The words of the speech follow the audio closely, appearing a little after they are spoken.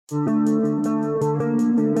Welcome,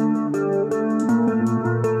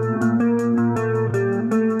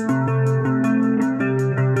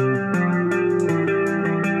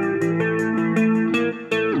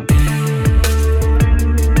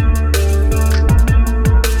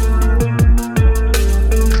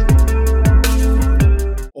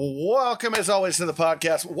 as always, to the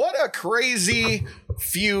podcast. What a crazy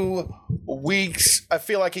few weeks. I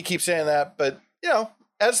feel like I keep saying that, but,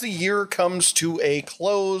 as the year comes to a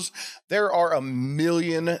close, there are a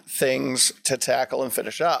million things to tackle and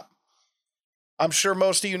finish up. I'm sure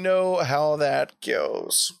most of you know how that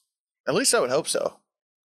goes. At least I would hope so.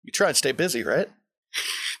 You try and stay busy, right?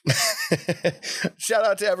 Shout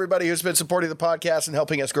out to everybody who's been supporting the podcast and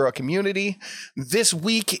helping us grow a community. This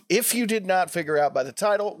week, if you did not figure out by the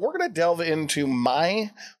title, we're going to delve into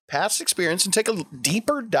my past experience and take a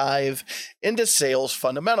deeper dive into sales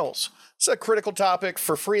fundamentals. It's a critical topic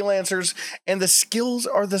for freelancers, and the skills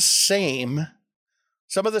are the same,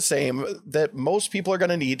 some of the same that most people are going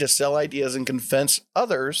to need to sell ideas and convince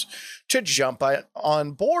others to jump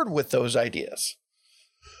on board with those ideas.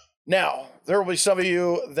 Now, there will be some of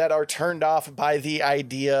you that are turned off by the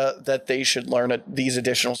idea that they should learn these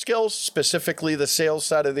additional skills, specifically the sales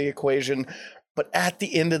side of the equation. But at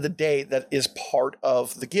the end of the day, that is part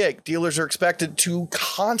of the gig. Dealers are expected to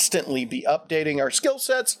constantly be updating our skill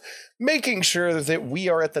sets, making sure that we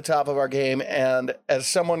are at the top of our game. And as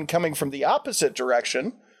someone coming from the opposite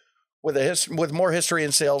direction, with more history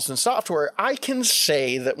in sales and software, I can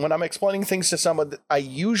say that when I'm explaining things to someone, I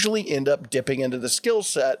usually end up dipping into the skill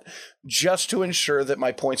set just to ensure that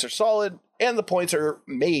my points are solid and the points are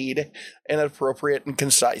made in an appropriate and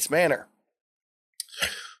concise manner.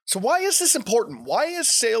 So why is this important? Why is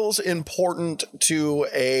sales important to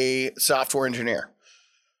a software engineer?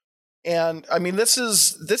 And I mean, this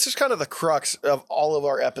is kind of the crux of all of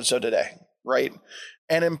our episode today, right?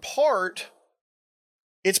 And in part,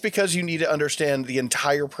 it's because you need to understand the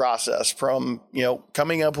entire process from,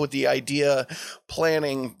 coming up with the idea,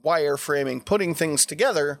 planning, wireframing, putting things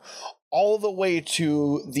together, all the way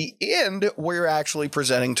to the end where you're actually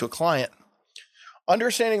presenting to a client.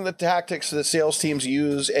 Understanding the tactics that sales teams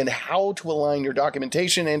use and how to align your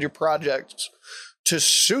documentation and your projects to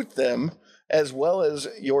suit them, as well as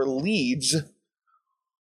your leads,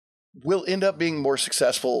 will end up being more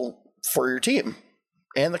successful for your team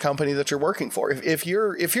and the company that you're working for. If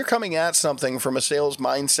you're coming at something from a sales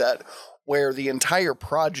mindset where the entire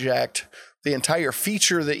project, the entire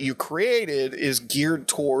feature that you created is geared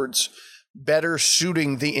towards better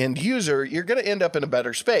suiting the end user, you're going to end up in a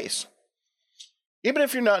better space. Even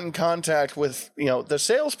if you're not in contact with, the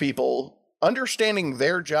salespeople, understanding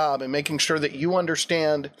their job and making sure that you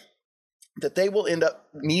understand that they will end up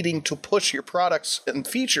needing to push your products and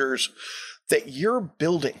features that you're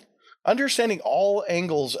building. Understanding all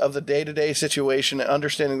angles of the day-to-day situation and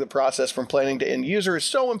understanding the process from planning to end user is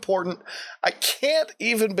so important. I can't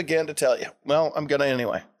even begin to tell you. Well, I'm going to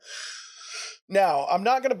anyway. Now, I'm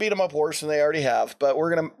not going to beat them up worse than they already have, but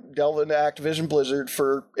we're going to delve into Activision Blizzard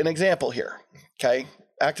for an example here. Okay?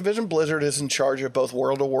 Activision Blizzard is in charge of both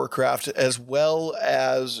World of Warcraft as well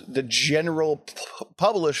as the general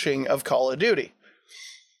publishing of Call of Duty.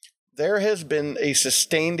 There has been a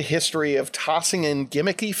sustained history of tossing in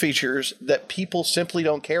gimmicky features that people simply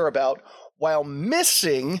don't care about while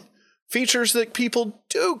missing features that people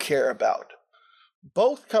do care about.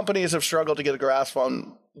 Both companies have struggled to get a grasp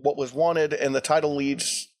on what was wanted, and the title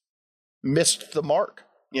leads missed the mark.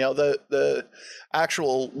 The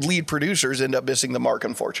actual lead producers end up missing the mark,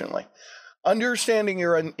 unfortunately. Understanding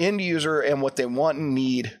your end user and what they want and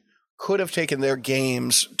need could have taken their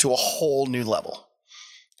games to a whole new level.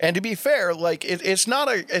 And to be fair, it's not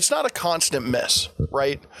a constant miss,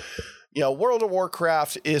 right? World of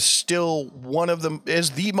Warcraft is still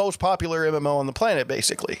is the most popular MMO on the planet,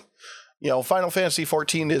 basically. Final Fantasy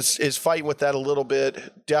XIV is fighting with that a little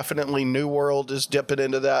bit. Definitely New World is dipping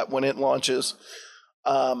into that when it launches.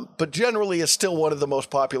 But generally, it's still one of the most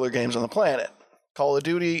popular games on the planet. Call of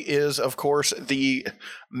Duty is, of course, the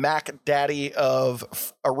Mac Daddy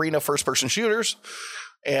of arena first-person shooters.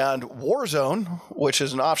 And Warzone, which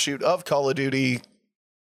is an offshoot of Call of Duty,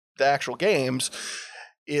 the actual games,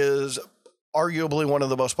 is arguably one of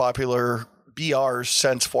the most popular BRs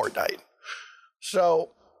since Fortnite.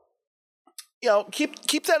 So,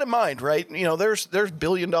 keep that in mind, right? There's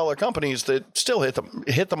billion-dollar companies that still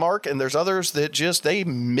hit the mark, and there's others that they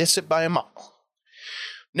miss it by a mile.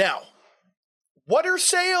 Now, what are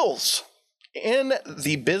sales? In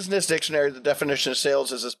the business dictionary, the definition of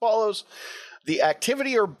sales is as follows: the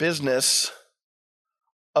activity or business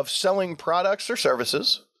of selling products or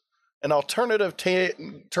services an alternative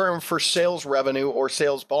term for sales revenue or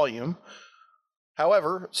sales volume.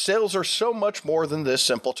 However, sales are so much more than this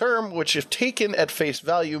simple term, which if taken at face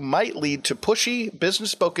value might lead to pushy,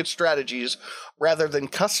 business-focused strategies rather than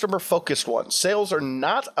customer-focused ones. Sales are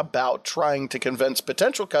not about trying to convince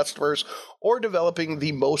potential customers or developing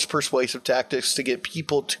the most persuasive tactics to get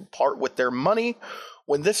people to part with their money.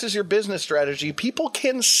 When this is your business strategy, people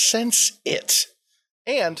can sense it.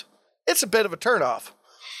 And it's a bit of a turnoff.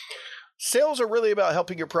 Sales are really about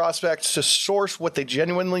helping your prospects to source what they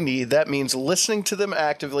genuinely need. That means listening to them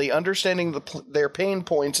actively, understanding their pain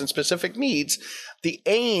points and specific needs. The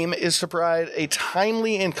aim is to provide a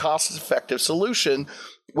timely and cost-effective solution,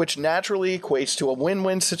 which naturally equates to a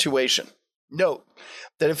win-win situation. Note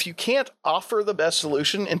that if you can't offer the best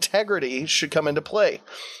solution, integrity should come into play.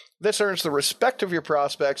 This earns the respect of your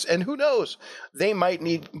prospects, and who knows, they might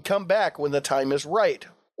need to come back when the time is right.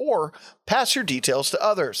 Or pass your details to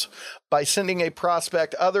others. By sending a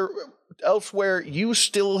prospect elsewhere, you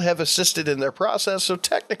still have assisted in their process, so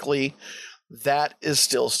technically that is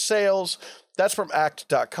still sales. That's from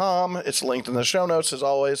act.com. It's linked in the show notes as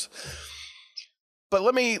always. But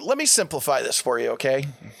let me simplify this for you, okay?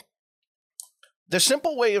 The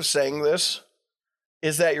simple way of saying this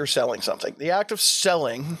is that you're selling something. The act of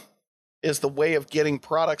selling is the way of getting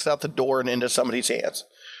products out the door and into somebody's hands.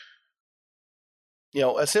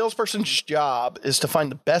 A salesperson's job is to find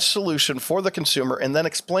the best solution for the consumer and then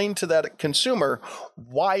explain to that consumer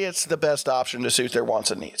why it's the best option to suit their wants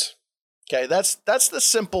and needs. Okay, that's the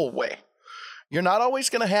simple way. You're not always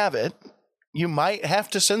going to have it. You might have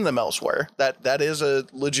to send them elsewhere. That is a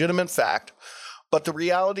legitimate fact. But the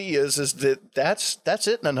reality is that that's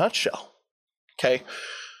it in a nutshell. Okay.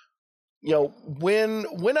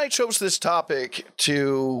 When I chose this topic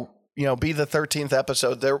to be the 13th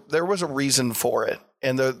episode, there was a reason for it.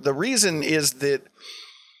 And the reason is that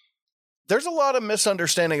there's a lot of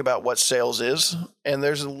misunderstanding about what sales is, and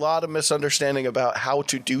there's a lot of misunderstanding about how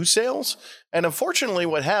to do sales. And unfortunately,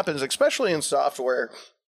 what happens, especially in software,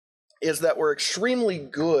 is that we're extremely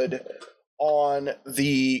good on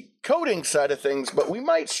the coding side of things, but we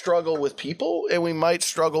might struggle with people, and we might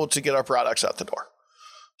struggle to get our products out the door.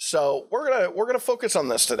 So we're gonna focus on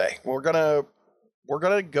this today. We're gonna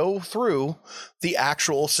go through the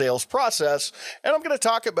actual sales process, and I'm going to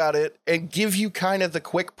talk about it and give you kind of the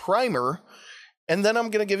quick primer, and then I'm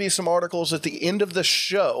going to give you some articles at the end of the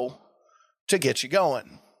show to get you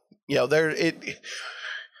going.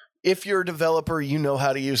 If you're a developer, you know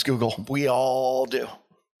how to use Google. We all do.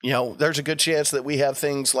 There's a good chance that we have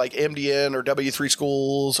things like MDN or W3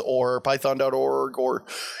 Schools or Python.org or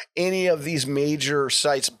any of these major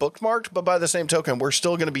sites bookmarked. But by the same token, we're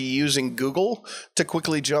still going to be using Google to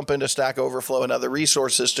quickly jump into Stack Overflow and other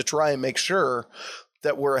resources to try and make sure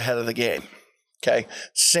that we're ahead of the game. Okay.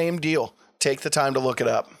 Same deal. Take the time to look it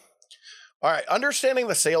up. All right. Understanding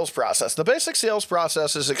the sales process. The basic sales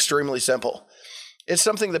process is extremely simple. It's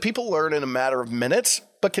something that people learn in a matter of minutes,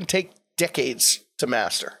 but can take decades to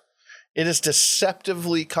master. It is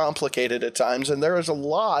deceptively complicated at times, and there is a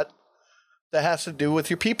lot that has to do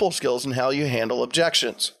with your people skills and how you handle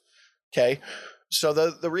objections. Okay? So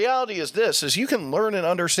the reality is this, is you can learn and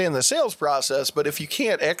understand the sales process, but if you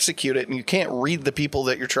can't execute it and you can't read the people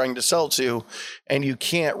that you're trying to sell to, and you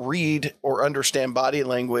can't read or understand body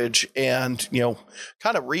language and,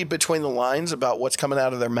 kind of read between the lines about what's coming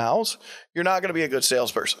out of their mouths, you're not going to be a good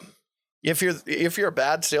salesperson. If you're a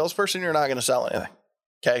bad salesperson, you're not going to sell anything.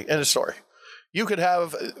 Okay, end of story. You could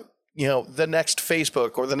have, the next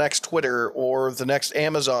Facebook or the next Twitter or the next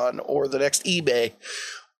Amazon or the next eBay,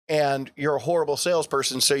 and you're a horrible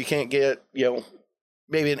salesperson, so you can't get,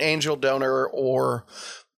 maybe an angel donor or,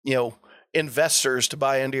 investors to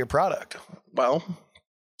buy into your product. Well,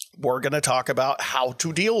 we're going to talk about how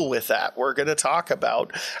to deal with that. We're going to talk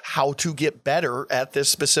about how to get better at this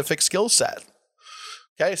specific skill set.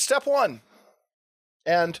 Okay, step one.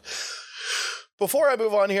 And before I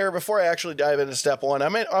move on here, before I actually dive into step one,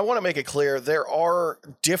 I want to make it clear there are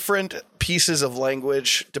different pieces of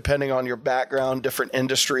language depending on your background, different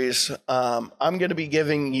industries. I'm going to be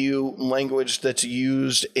giving you language that's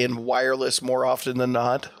used in wireless more often than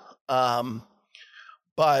not.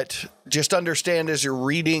 But just understand as you're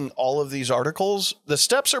reading all of these articles, the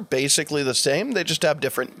steps are basically the same. They just have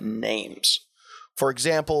different names. For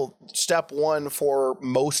example, step one for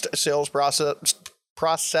most sales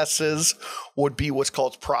processes would be what's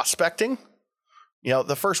called prospecting.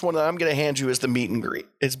 The first one that I'm going to hand you is the meet and greet.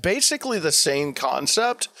 It's basically the same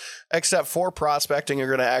concept, except for prospecting, you're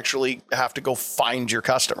going to actually have to go find your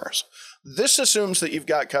customers. This assumes that you've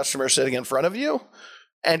got customers sitting in front of you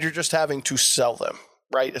and you're just having to sell them.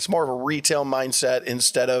 right? It's more of a retail mindset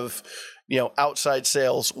instead of, outside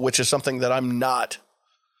sales, which is something that I'm not.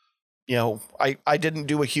 I didn't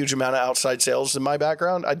do a huge amount of outside sales in my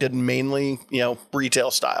background. I did mainly,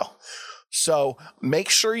 retail style. So make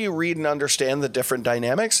sure you read and understand the different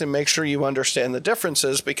dynamics and make sure you understand the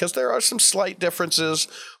differences, because there are some slight differences,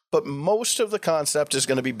 but most of the concept is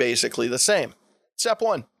going to be basically the same. Step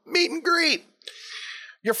 1, meet and greet.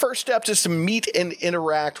 Your first step is to meet and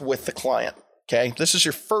interact with the client. Okay. This is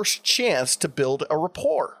your first chance to build a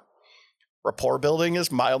rapport. Rapport building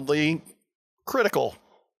is mildly critical.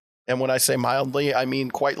 And when I say mildly, I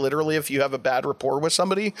mean quite literally, if you have a bad rapport with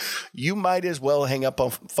somebody, you might as well hang up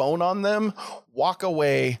a phone on them, walk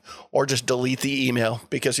away, or just delete the email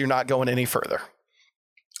because you're not going any further.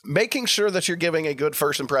 Making sure that you're giving a good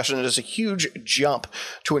first impression is a huge jump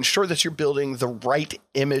to ensure that you're building the right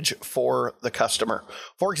image for the customer.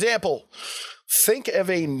 For example, think of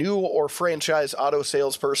a new or franchise auto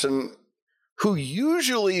salesperson who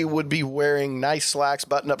usually would be wearing nice slacks,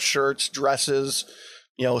 button-up shirts, dresses,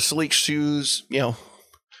 sleek shoes,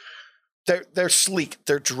 they're sleek.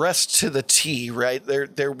 They're dressed to the T, right?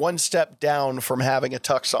 They're one step down from having a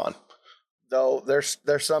tux on. Though there's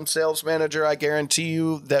some sales manager, I guarantee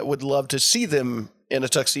you, that would love to see them in a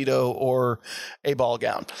tuxedo or a ball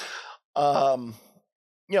gown.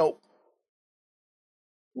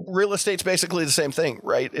 Real estate's basically the same thing,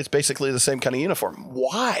 right? It's basically the same kind of uniform.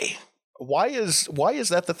 Why? Why is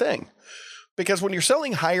that the thing? Because when you're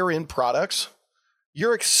selling higher end products,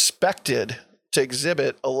 you're expected to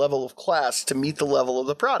exhibit a level of class to meet the level of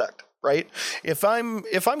the product, right? If I'm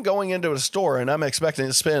going into a store and I'm expecting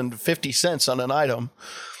to spend 50 cents on an item,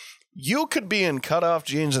 you could be in cutoff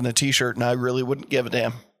jeans and a t-shirt and I really wouldn't give a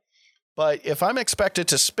damn. But if I'm expected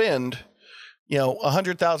to spend,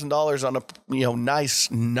 $100,000 on a,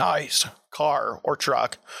 nice car or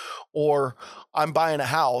truck, or I'm buying a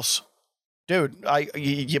house, dude,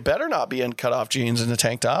 you better not be in cutoff jeans and a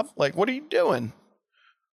tank top. Like, what are you doing?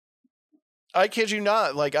 I kid you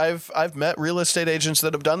not. Like I've met real estate agents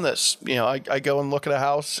that have done this. I go and look at a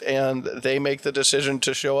house and they make the decision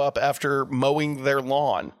to show up after mowing their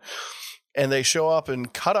lawn, and they show up in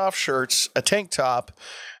cutoff shirts, a tank top,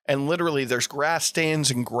 and literally there's grass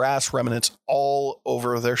stains and grass remnants all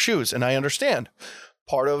over their shoes. And I understand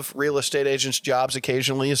part of real estate agents' jobs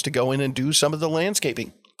occasionally is to go in and do some of the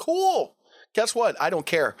landscaping. Cool. Guess what? I don't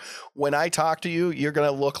care. When I talk to you, you're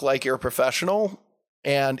going to look like you're a professional.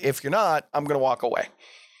 And if you're not, I'm going to walk away.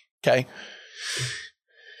 Okay.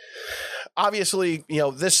 Obviously,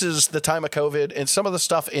 this is the time of COVID, and some of the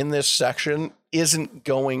stuff in this section isn't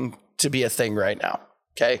going to be a thing right now.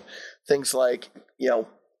 Okay. Things like,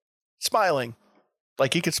 smiling.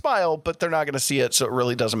 Like you could smile, but they're not going to see it. So it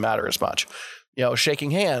really doesn't matter as much. Shaking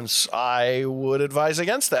hands. I would advise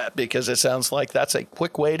against that because it sounds like that's a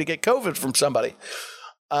quick way to get COVID from somebody.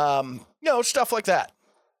 Stuff like that.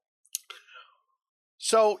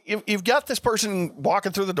 So you've got this person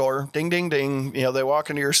walking through the door, ding, ding, ding. They walk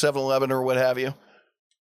into your 7-Eleven or what have you.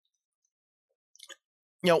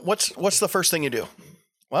 What's the first thing you do?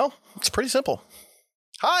 Well, it's pretty simple.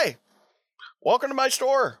 Hi, welcome to my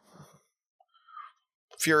store.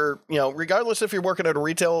 If you're, regardless if you're working at a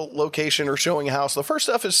retail location or showing a house, the first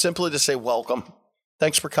stuff is simply to say welcome.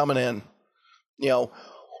 Thanks for coming in.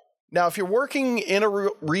 Now, if you're working in a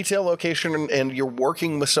retail location and you're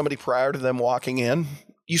working with somebody prior to them walking in,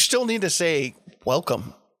 you still need to say,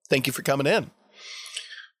 welcome. Thank you for coming in.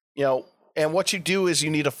 And what you do is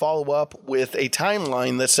you need to follow up with a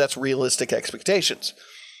timeline that sets realistic expectations.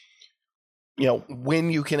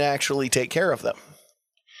 When you can actually take care of them.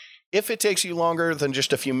 If it takes you longer than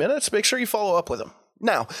just a few minutes, make sure you follow up with them.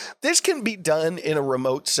 Now, this can be done in a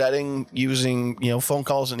remote setting using, phone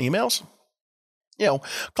calls and emails.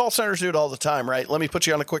 Call centers do it all the time, right? Let me put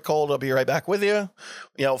you on a quick hold. I'll be right back with you.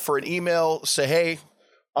 For an email, say, hey,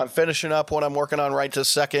 I'm finishing up what I'm working on right this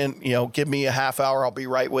second. Give me a half hour. I'll be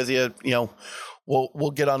right with you.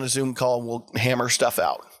 We'll get on a Zoom call and we'll hammer stuff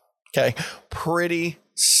out. Okay. Pretty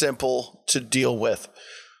simple to deal with.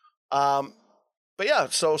 But yeah,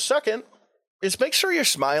 so second is make sure you're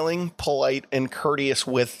smiling, polite, and courteous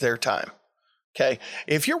with their time. Okay.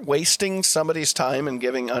 If you're wasting somebody's time and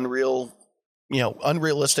giving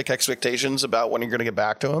unrealistic expectations about when you're going to get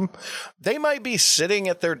back to them, they might be sitting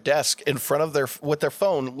at their desk in front of with their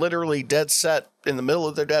phone, literally dead set in the middle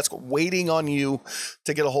of their desk, waiting on you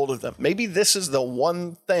to get a hold of them. Maybe this is the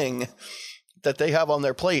one thing that they have on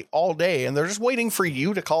their plate all day, and they're just waiting for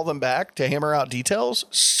you to call them back to hammer out details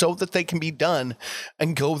so that they can be done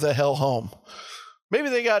and go the hell home. Maybe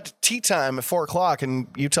they got tea time at 4:00 and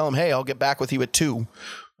you tell them, hey, I'll get back with you at 2:00,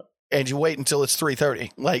 and you wait until it's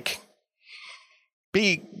 3:30. Like,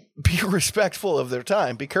 Be respectful of their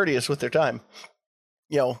time. Be courteous with their time.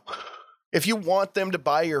 If you want them to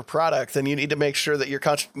buy your product, then you need to make sure that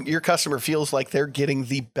your customer feels like they're getting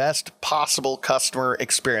the best possible customer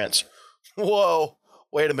experience. Whoa,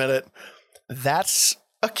 wait a minute. That's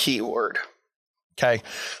a keyword. Okay.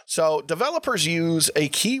 So developers use a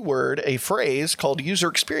keyword, a phrase called user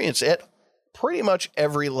experience at pretty much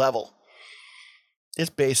every level. It's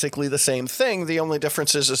basically the same thing. The only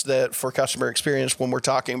difference is that for customer experience, when we're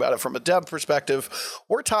talking about it from a dev perspective,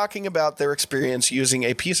 we're talking about their experience using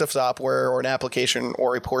a piece of software or an application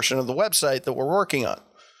or a portion of the website that we're working on,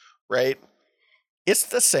 right? It's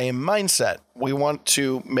the same mindset. We want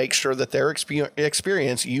to make sure that their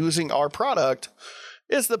experience using our product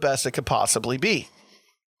is the best it could possibly be.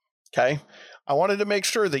 Okay? I wanted to make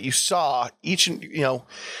sure that you saw each,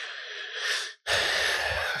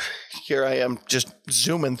 here I am just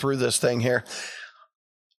zooming through this thing here.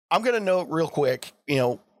 I'm going to note real quick,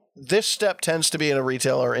 this step tends to be in a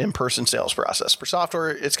retail or in-person sales process. For software,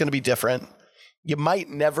 it's going to be different. You might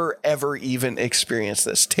never, ever even experience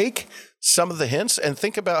this. Take some of the hints and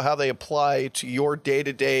think about how they apply to your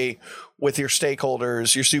day-to-day with your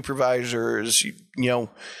stakeholders, your supervisors,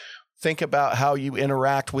 think about how you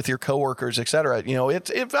interact with your coworkers, et cetera.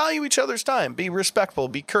 It value each other's time. Be respectful,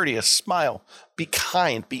 be courteous, smile, be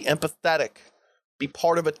kind, be empathetic, be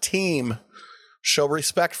part of a team, show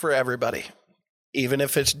respect for everybody. Even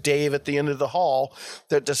if it's Dave at the end of the hall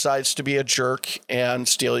that decides to be a jerk and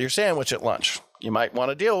steal your sandwich at lunch. You might want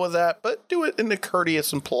to deal with that, but do it in a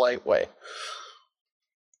courteous and polite way.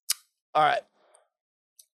 All right.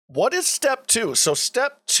 What is step 2? So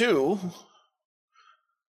step 2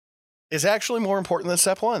 is actually more important than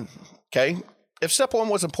step 1. Okay. If step 1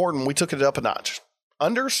 was important, we took it up a notch.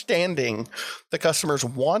 Understanding the customer's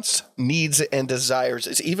wants, needs, and desires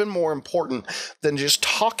is even more important than just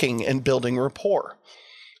talking and building rapport.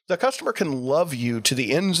 The customer can love you to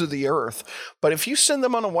the ends of the earth, but if you send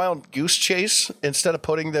them on a wild goose chase instead of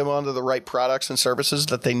putting them onto the right products and services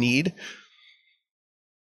that they need,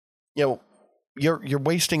 you're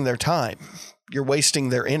wasting their time. You're wasting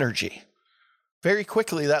their energy. Very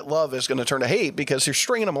quickly, that love is going to turn to hate because you're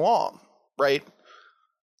stringing them along, right?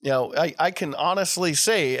 I can honestly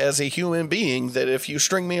say as a human being that if you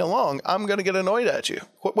string me along, I'm going to get annoyed at you.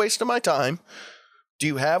 Quit wasting my time. Do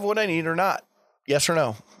you have what I need or not? Yes or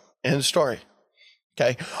no? End of story.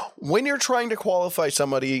 Okay. When you're trying to qualify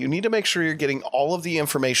somebody, you need to make sure you're getting all of the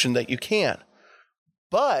information that you can,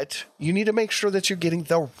 but you need to make sure that you're getting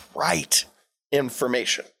the right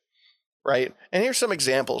information, right? And here's some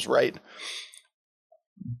examples, right?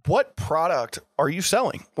 What product are you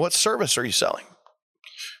selling? What service are you selling?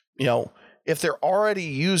 If they're already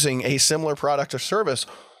using a similar product or service,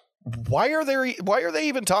 why are they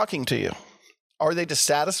even talking to you? Are they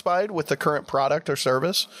dissatisfied with the current product or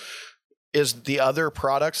service? Is the other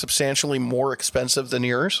product substantially more expensive than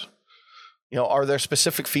yours? Are there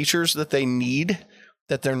specific features that they need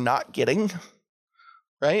that they're not getting?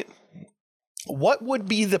 Right? What would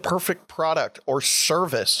be the perfect product or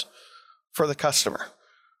service for the customer?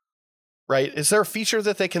 Right? Is there a feature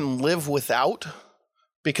that they can live without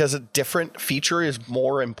because a different feature is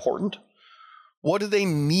more important? What do they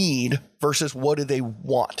need versus what do they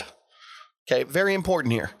want? Okay, very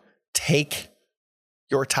important here. Take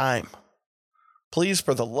your time. Please,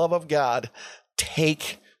 for the love of God,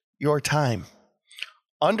 take your time.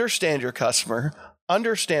 Understand your customer,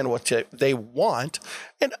 understand what they want,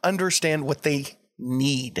 and understand what they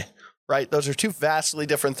need, right? Those are two vastly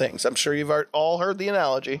different things. I'm sure you've all heard the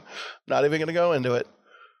analogy. I'm not even going to go into it.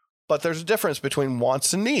 But there's a difference between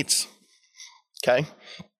wants and needs, okay?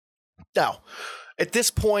 Now, at this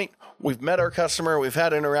point, we've met our customer, we've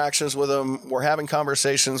had interactions with them, we're having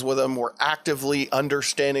conversations with them, we're actively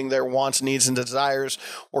understanding their wants, needs, and desires.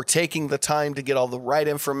 We're taking the time to get all the right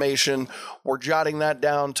information. We're jotting that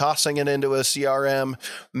down, tossing it into a CRM,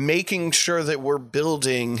 making sure that we're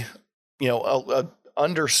building, a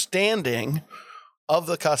understanding of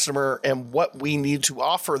the customer and what we need to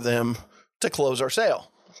offer them to close our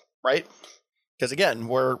sale, right? Because again,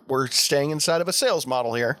 we're staying inside of a sales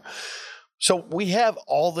model here. So we have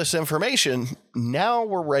all this information. Now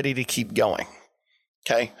we're ready to keep going.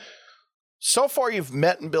 Okay. So far, you've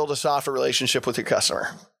met and built a software relationship with your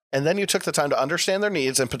customer. And then you took the time to understand their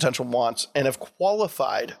needs and potential wants and have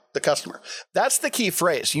qualified the customer. That's the key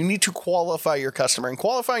phrase. You need to qualify your customer. And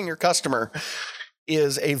qualifying your customer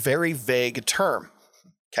is a very vague term.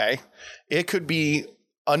 Okay. It could be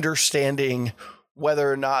understanding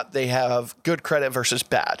whether or not they have good credit versus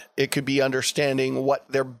bad. It could be understanding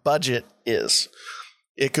what their budget is.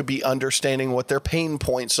 It could be understanding what their pain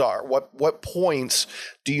points are. What points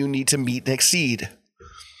do you need to meet and exceed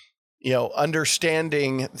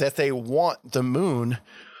understanding that they want the moon,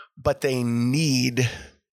 but they need,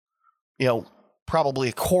 probably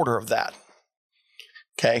a quarter of that.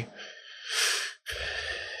 Okay.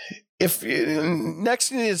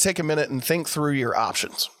 Next, you need to take a minute and think through your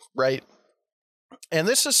options, right? And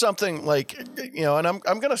this is something like, and I'm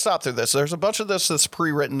going to stop through this. There's a bunch of this that's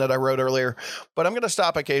pre-written that I wrote earlier, but I'm going to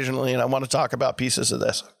stop occasionally and I want to talk about pieces of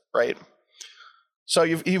this, right? So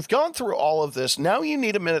you've gone through all of this. Now you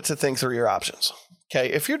need a minute to think through your options.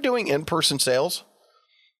 Okay. If you're doing in-person sales,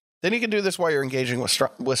 then you can do this while you're engaging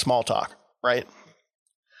with small talk, right?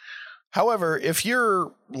 However, if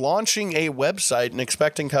you're launching a website and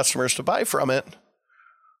expecting customers to buy from it,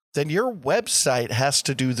 then your website has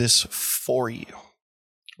to do this for you,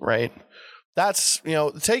 right? That's,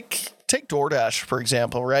 take DoorDash, for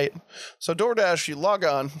example, right? So DoorDash, you log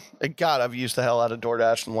on. God, I've used the hell out of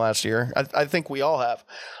DoorDash in the last year. I think we all have.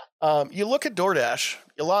 You look at DoorDash,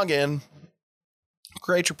 you log in,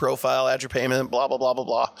 create your profile, add your payment, blah, blah, blah, blah,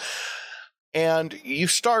 blah. And you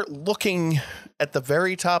start looking at the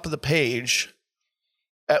very top of the page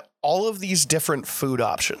at all of these different food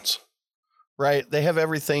options, right? They have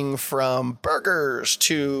everything from burgers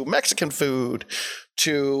to Mexican food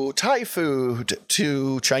to Thai food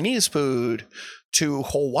to Chinese food to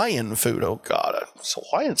Hawaiian food. Oh, God.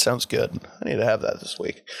 Hawaiian sounds good. I need to have that this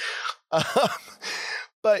week.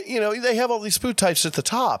 But, they have all these food types at the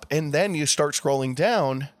top. And then you start scrolling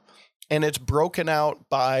down and it's broken out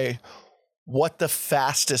by what the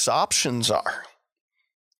fastest options are.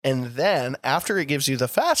 And then after it gives you the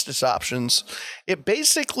fastest options, it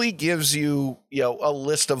basically gives you, a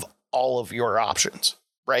list of all of your options,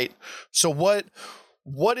 right? So what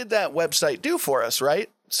did that website do for us, right?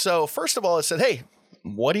 So first of all, it said, hey,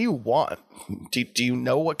 what do you want? Do you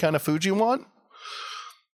know what kind of food you want?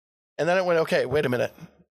 And then it went, okay, wait a minute.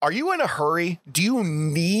 Are you in a hurry? Do you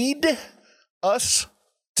need us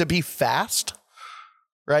to be fast?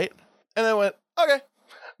 Right? And then I went, okay,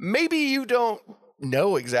 maybe you don't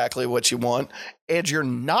know exactly what you want and you're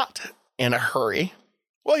not in a hurry.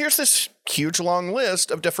 Well, here's this huge long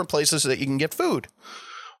list of different places that you can get food.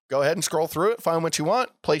 Go ahead and scroll through it, find what you want,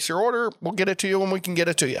 place your order. We'll get it to you when we can get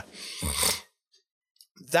it to you.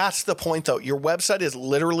 That's the point, though. Your website is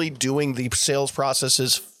literally doing the sales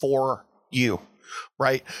processes for you,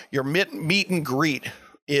 right? Your meet and greet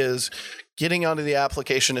is getting onto the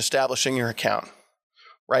application, establishing your account.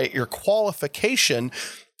 Right? Your qualification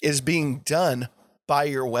is being done by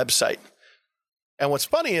your website. And what's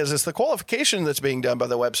funny is the qualification that's being done by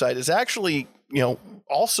the website is actually,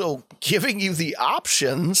 also giving you the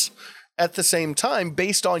options at the same time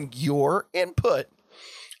based on your input.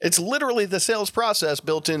 It's literally the sales process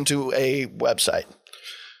built into a website.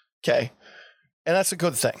 Okay. And that's a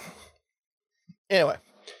good thing. Anyway,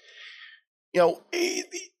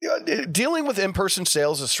 dealing with in-person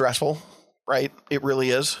sales is stressful. Right? It really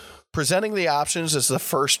is. Presenting the options is the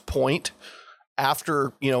first point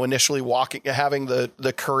after, initially having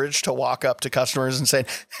the courage to walk up to customers and saying,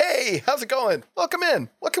 hey, how's it going? Welcome in.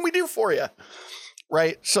 What can we do for you?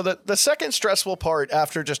 Right? So the second stressful part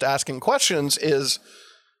after just asking questions is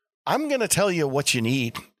I'm going to tell you what you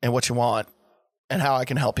need and what you want and how I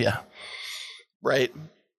can help you. Right?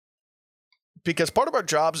 Because part of our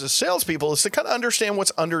jobs as salespeople is to kind of understand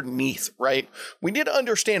what's underneath, right? We need to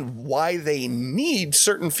understand why they need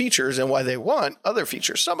certain features and why they want other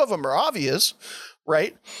features. Some of them are obvious,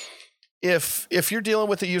 right? If you're dealing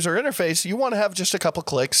with the user interface, you want to have just a couple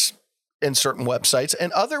clicks in certain websites,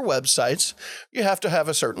 and other websites, you have to have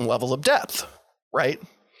a certain level of depth, right?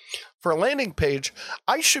 For a landing page,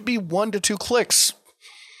 I should be 1 to 2 clicks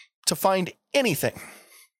to find anything,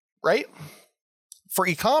 right? For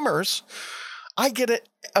e-commerce, I get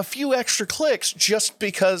a few extra clicks just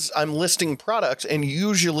because I'm listing products and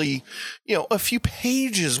usually, a few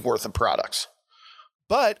pages worth of products.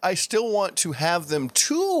 But I still want to have them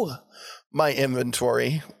to my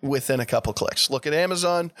inventory within a couple clicks. Look at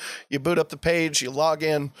Amazon, you boot up the page, you log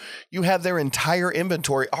in, you have their entire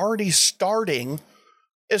inventory already starting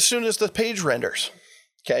as soon as the page renders.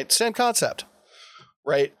 Okay, same concept,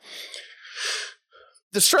 right?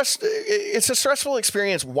 It's a stressful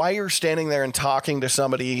experience while you're standing there and talking to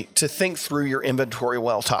somebody to think through your inventory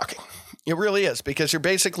while talking. It really is, because you're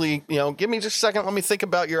basically, give me just a second. Let me think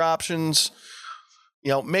about your options.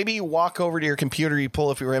 Maybe you walk over to your computer, you pull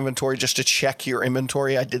up your inventory just to check your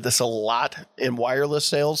inventory. I did this a lot in wireless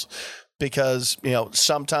sales because,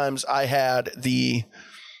 sometimes I had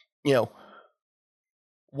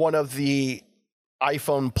one of the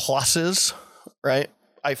iPhone Pluses, right?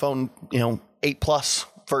 iPhone, 8 Plus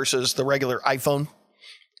versus the regular iPhone,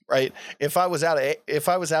 right? If I was out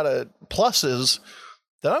of pluses,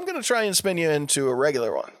 then I'm going to try and spin you into a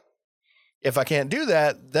regular one. If I can't do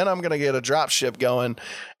that, then I'm going to get a drop ship going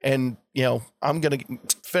and, I'm going to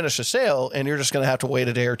finish a sale and you're just going to have to wait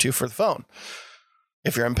a day or two for the phone.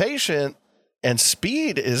 If you're impatient and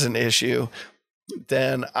speed is an issue,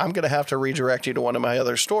 then I'm going to have to redirect you to one of my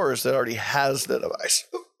other stores that already has the device.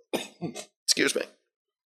 Excuse me.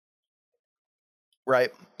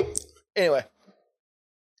 Right. Anyway,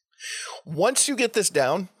 once you get this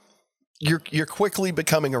down, you're quickly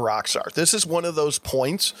becoming a rock star. This is one of those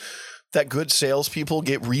points that good salespeople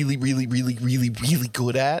get really, really, really, really, really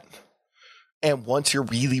good at. And once you're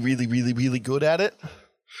really, really, really, really good at it,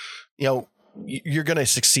 you're going to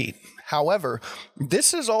succeed. However,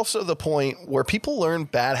 this is also the point where people learn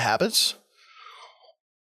bad habits,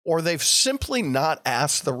 or they've simply not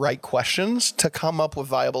asked the right questions to come up with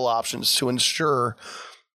viable options to ensure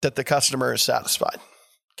that the customer is satisfied.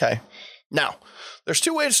 Okay. Now, there's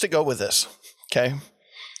two ways to go with this. Okay.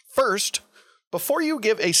 First, before you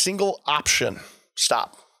give a single option,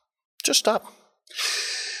 stop. Just stop.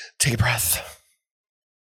 Take a breath.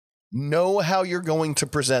 Know how you're going to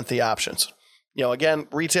present the options. Again,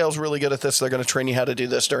 retail's really good at this. They're going to train you how to do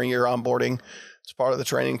this during your onboarding. It's part of the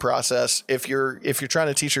training process. If you're trying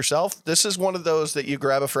to teach yourself, this is one of those that you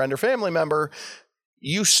grab a friend or family member,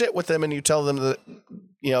 you sit with them and you tell them that,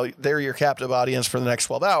 they're your captive audience for the next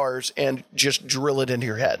 12 hours and just drill it into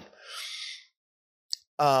your head.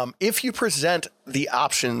 If you present the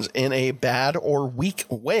options in a bad or weak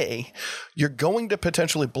way, you're going to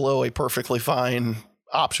potentially blow a perfectly fine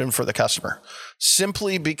option for the customer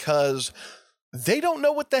simply because they don't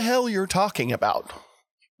know what the hell you're talking about,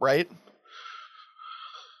 right?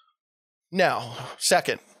 Now,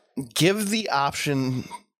 second, give the option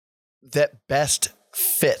that best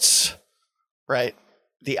fits, right?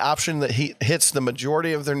 The option that hits the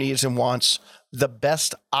majority of their needs and wants, the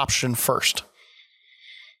best option first.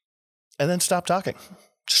 And then stop talking.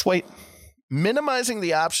 Just wait. Minimizing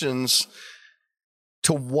the options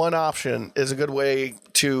to one option is a good way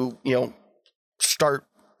to, start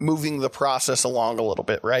moving the process along a little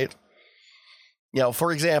bit, right?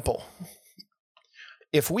 For example,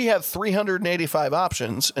 if we have 385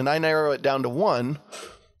 options and I narrow it down to one,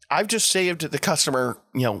 I've just saved the customer,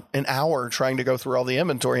 an hour trying to go through all the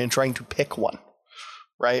inventory and trying to pick one,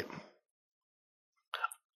 right?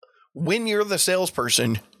 When you're the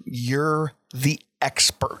salesperson, you're the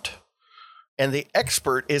expert. And the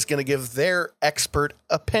expert is going to give their expert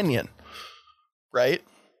opinion, right?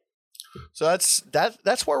 So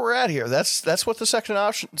that's where we're at here. That's what the second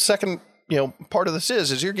part of this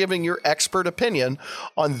is you're giving your expert opinion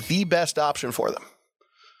on the best option for them.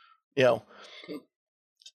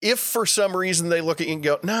 If for some reason they look at you and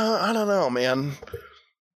go, no, I don't know, man,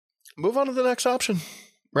 move on to the next option,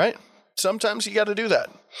 right? Sometimes you got to do that.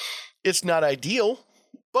 It's not ideal,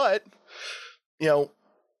 but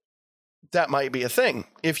that might be a thing.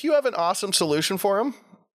 If you have an awesome solution for them,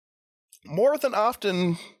 more than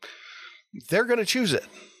often, they're going to choose it.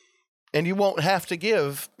 And you won't have to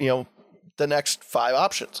give, the next 5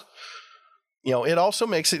 options. It also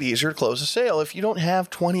makes it easier to close a sale if you don't have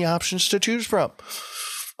 20 options to choose from.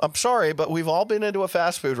 I'm sorry, but we've all been into a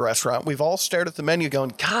fast food restaurant. We've all stared at the menu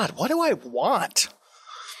going, God, what do I want?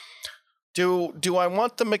 Do I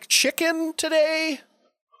want the McChicken today?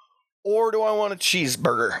 Or do I want a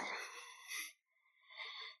cheeseburger?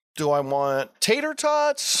 Do I want tater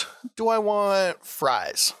tots? Do I want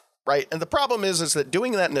fries? Right? And the problem is that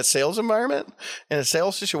doing that in a sales environment, in a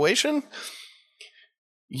sales situation,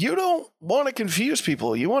 you don't want to confuse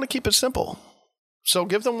people. You want to keep it simple. So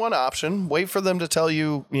give them one option, wait for them to tell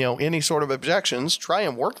you, any sort of objections, try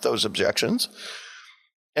and work those objections,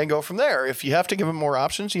 and go from there. If you have to give them more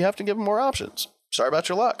options, you have to give them more options. Sorry about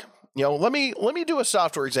your luck. Let me do a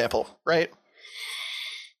software example, right?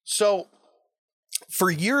 So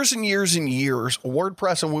for years and years and years,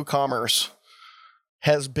 WordPress and WooCommerce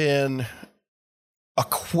has been a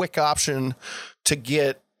quick option to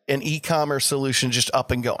get an e-commerce solution just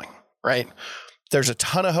up and going, right? There's a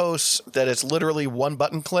ton of hosts that it's literally one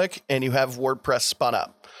button click and you have WordPress spun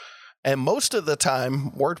up. And most of the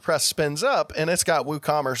time, WordPress spins up and it's got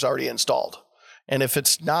WooCommerce already installed. And if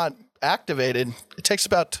it's not activated, it takes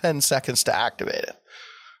about 10 seconds to activate it,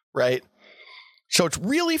 right? So it's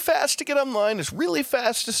really fast to get online. It's really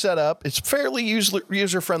fast to set up. It's fairly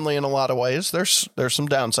user-friendly in a lot of ways. There's some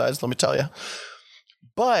downsides, let me tell you.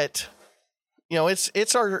 But,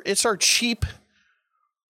 it's our cheap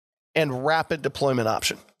and rapid deployment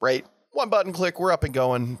option, right? One button click, we're up and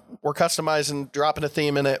going. We're customizing, dropping a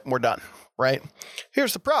theme in it, and we're done, right?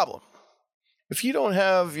 Here's the problem. If you don't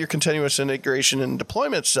have your continuous integration and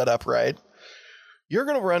deployment set up right, you're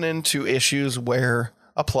going to run into issues where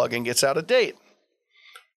a plugin gets out of date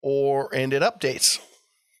and it updates,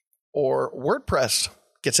 or WordPress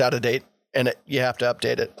gets out of date and you have to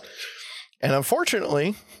update it. And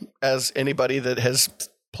unfortunately, as anybody that has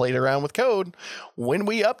played around with code, when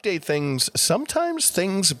we update things, sometimes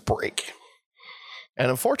things break. And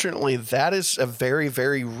unfortunately, that is a very,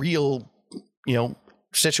 very real,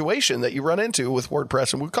 situation that you run into with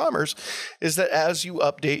WordPress and WooCommerce, is that as you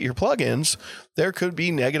update your plugins, there could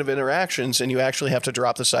be negative interactions and you actually have to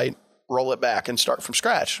drop the site, roll it back, and start from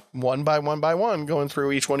scratch, one by one, going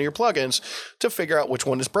through each one of your plugins to figure out which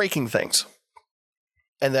one is breaking things.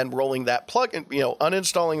 And then rolling that plugin,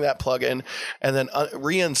 uninstalling that plugin, and then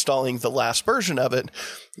reinstalling the last version of it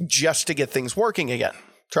just to get things working again.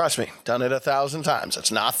 Trust me, done it 1,000 times.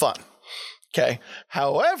 It's not fun. Okay.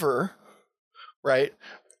 However, right,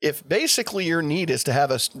 if basically your need is to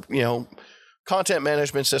have a, content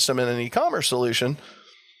management system and an e-commerce solution,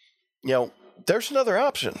 there's another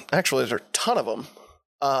option. Actually, there's a ton of them.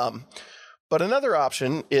 But another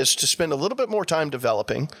option is to spend a little bit more time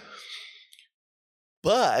developing,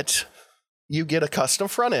 but you get a custom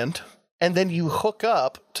front end, and then you hook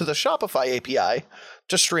up to the Shopify API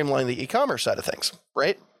to streamline the e-commerce side of things,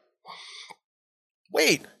 right?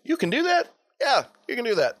 Wait, you can do that? Yeah, you can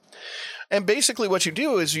do that. And basically what you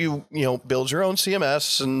do is you build your own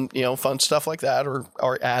CMS and, fun stuff like that,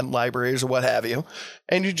 or add libraries or what have you.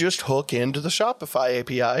 And you just hook into the Shopify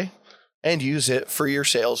API and use it for your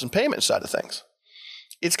sales and payment side of things.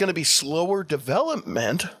 It's going to be slower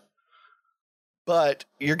development, but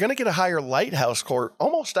you're going to get a higher Lighthouse score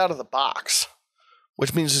almost out of the box,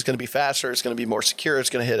 which means it's going to be faster. It's going to be more secure. It's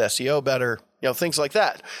going to hit SEO better, things like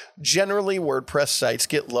that. Generally, WordPress sites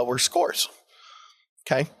get lower scores.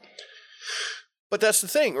 Okay. But that's the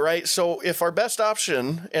thing, right? So if our best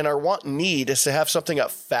option and our want and need is to have something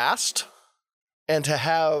up fast and to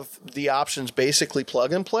have the options basically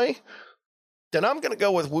plug and play, then I'm going to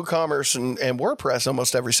go with WooCommerce and WordPress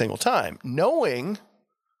almost every single time, knowing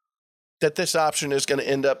that this option is going to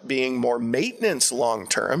end up being more maintenance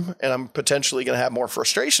long-term, and I'm potentially going to have more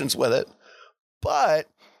frustrations with it, but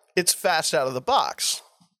it's fast out of the box,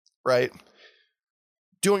 right?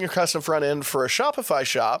 Doing a custom front end for a Shopify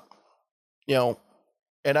shop,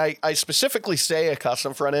 and I specifically say a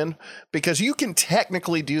custom front end because you can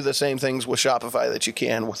technically do the same things with Shopify that you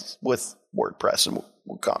can with WordPress and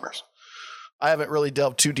WooCommerce. I haven't really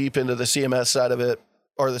delved too deep into the CMS side of it,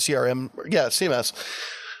 or the CRM, CMS.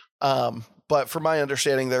 But from my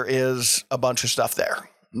understanding, there is a bunch of stuff there,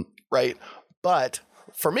 right? But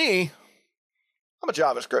for me, I'm a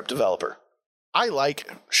JavaScript developer. I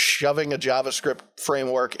like shoving a JavaScript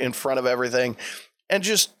framework in front of everything and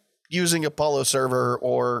just using Apollo server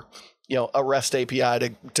or, a REST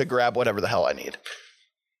API to grab whatever the hell I need.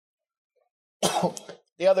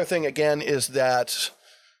 The other thing, again, is that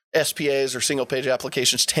SPAs or single page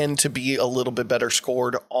applications tend to be a little bit better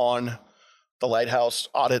scored on the Lighthouse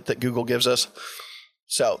audit that Google gives us.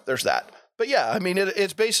 So there's that. But yeah, I mean,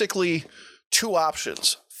 it's basically two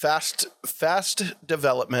options: fast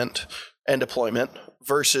development and deployment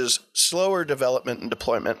versus slower development and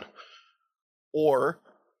deployment. Or,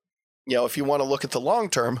 if you want to look at the long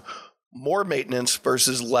term, more maintenance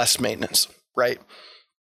versus less maintenance, right?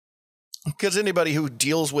 Because anybody who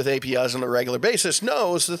deals with APIs on a regular basis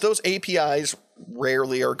knows that those APIs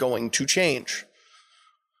rarely are going to change.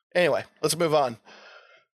 Anyway, let's move on.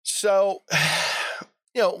 So,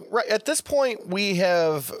 right at this point,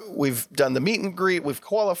 we've done the meet and greet, we've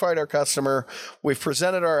qualified our customer, we've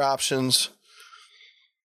presented our options.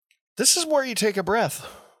 This is where you take a breath.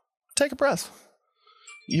 Take a breath.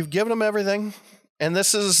 You've given them everything, and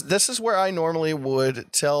this is where I normally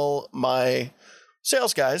would tell my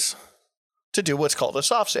sales guys to do what's called a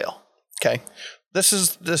soft sale. Okay. This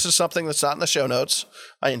is something that's not in the show notes.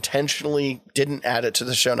 I intentionally didn't add it to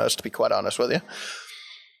the show notes, to be quite honest with you.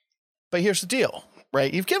 But here's the deal,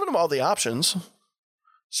 right? You've given them all the options.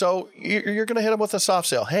 So you're going to hit them with a soft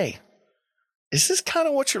sale. Hey, is this kind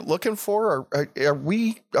of what you're looking for? Or are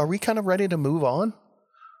we kind of ready to move on?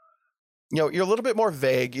 You're a little bit more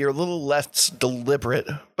vague. You're a little less deliberate,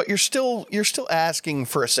 but you're still asking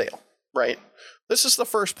for a sale, right? This is the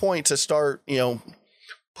first point to start,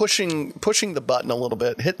 pushing the button a little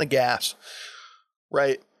bit, hitting the gas,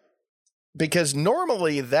 right? Because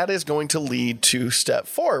normally that is going to lead to step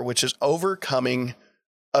 4, which is overcoming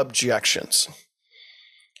objections.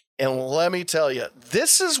 And let me tell you,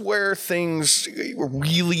 this is where things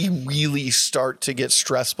really, really start to get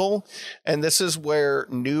stressful. And this is where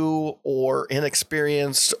new or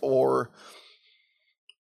inexperienced or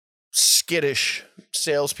skittish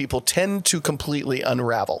salespeople tend to completely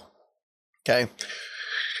unravel. Okay.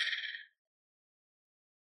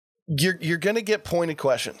 you're going to get pointed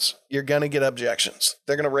questions. You're going to get objections.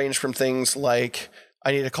 They're going to range from things like,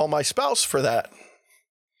 I need to call my spouse for that.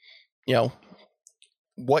 You know,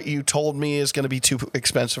 what you told me is going to be too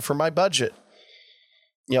expensive for my budget.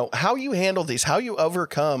 You know, how you handle these, how you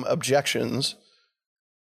overcome objections,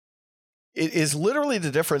 it is literally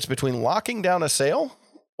the difference between locking down a sale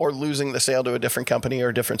or losing the sale to a different company or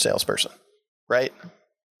a different salesperson, right?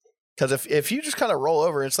 Because if you just kind of roll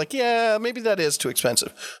over, it's like, yeah, maybe that is too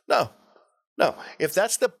expensive. No. If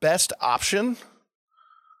that's the best option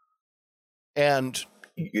and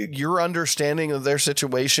your understanding of their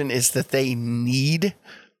situation is that they need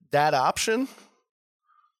that option,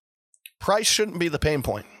 price shouldn't be the pain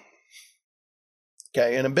point.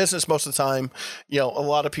 Okay. And in business, most of the time, you know, a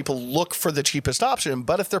lot of people look for the cheapest option,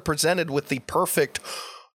 but if they're presented with the perfect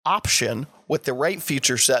option with the right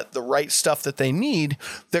feature set, the right stuff that they need,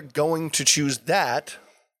 they're going to choose that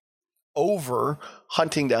over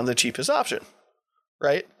hunting down the cheapest option,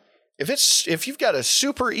 right? If you've got a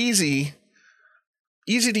super easy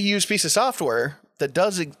to use piece of software that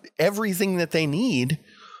does everything that they need,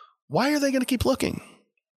 why are they going to keep looking?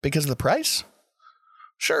 Because of the price?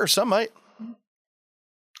 Sure, some might.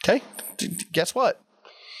 Okay, guess what?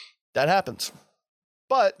 That happens.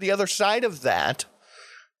 But the other side of that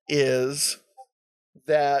is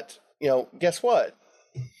that, you know, guess what?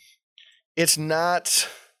 It's not,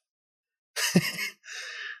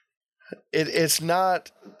 it's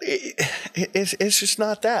just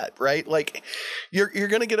not that, right? Like you're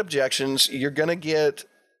going to get objections. You're going to get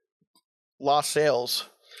lost sales.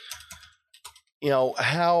 You know,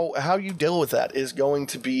 how you deal with that is going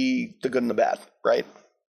to be the good and the bad, right?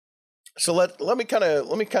 So let me kind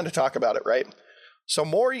of talk about it, right? So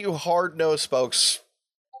more you hard-nosed folks,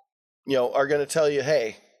 you know, are going to tell you,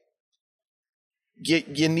 hey,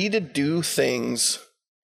 you need to do things.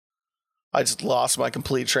 I just lost my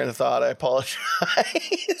complete train of thought. I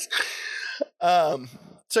apologize.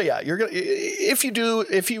 So yeah, you're gonna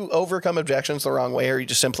if you overcome objections the wrong way, or you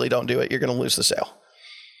just simply don't do it, you're going to lose the sale.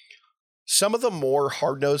 Some of the more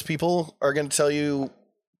hard-nosed people are going to tell you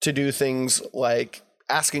to do things like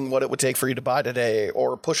asking what it would take for you to buy today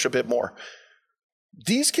or push a bit more.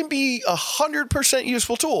 These can be 100%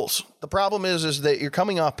 useful tools. The problem is that you're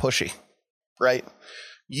coming off pushy, right?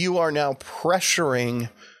 You are now pressuring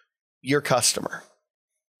your customer,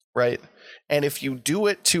 right? And if you do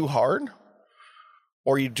it too hard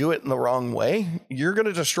or you do it in the wrong way, you're going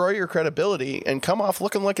to destroy your credibility and come off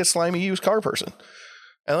looking like a slimy used car person.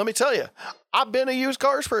 And let me tell you, I've been a used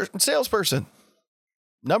cars salesperson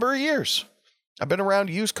number of years. I've been around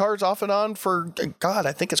used cars off and on for, God,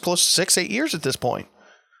 I think it's close to 6-8 years at this point.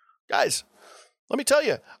 Guys, let me tell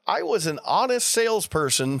you, I was an honest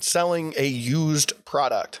salesperson selling a used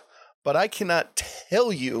product, but I cannot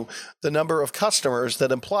tell you the number of customers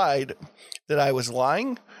that implied that I was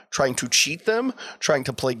lying, trying to cheat them, trying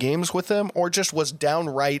to play games with them, or just was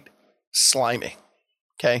downright slimy.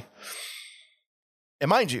 Okay? And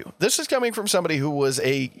mind you, this is coming from somebody who was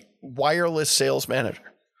a wireless sales manager.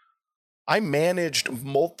 I managed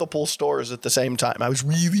multiple stores at the same time. I was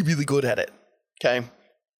really, really good at it. Okay.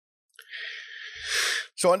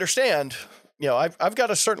 So understand, you know, I've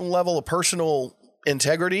got a certain level of personal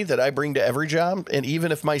integrity that I bring to every job. And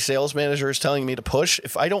even if my sales manager is telling me to push,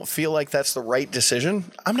 if I don't feel like that's the right decision,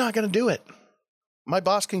 I'm not going to do it. My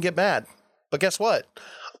boss can get mad. But guess what?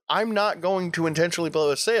 I'm not going to intentionally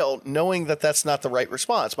blow a sale knowing that that's not the right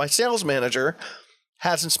response. My sales manager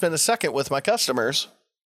hasn't spent a second with my customers.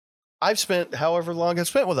 I've spent however long I've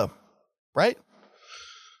spent with them, right?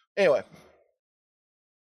 Anyway,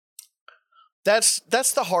 that's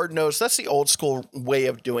the hard nose. That's the old school way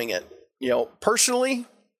of doing it. You know, personally,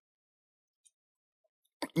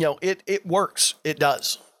 you know, it works. It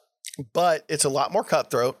does. But it's a lot more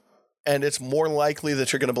cutthroat, and it's more likely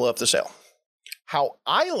that you're going to blow up the sale. How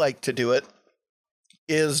I like to do it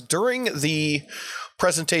is during the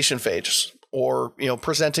presentation phase, or, you know,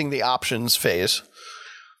 presenting the options phase.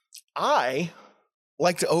 I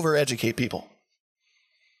like to overeducate people.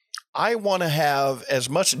 I want to have as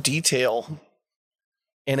much detail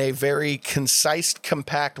in a very concise,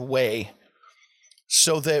 compact way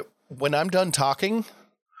so that when I'm done talking,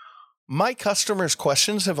 my customers'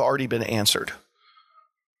 questions have already been answered.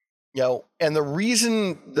 You know, and the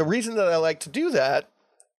reason that I like to do that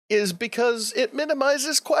is because it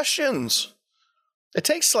minimizes questions. It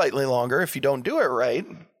takes slightly longer if you don't do it right.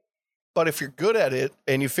 But if you're good at it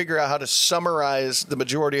and you figure out how to summarize the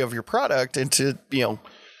majority of your product into, you know,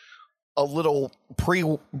 a little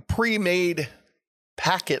pre-made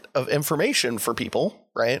packet of information for people,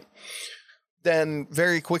 right? Then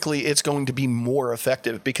very quickly it's going to be more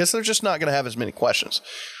effective because they're just not going to have as many questions.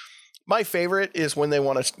 My favorite is when they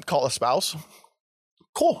want to call a spouse.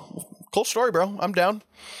 Cool story, bro. I'm down.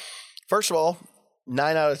 First of all,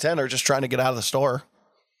 9 out of 10 are just trying to get out of the store.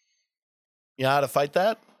 You know how to fight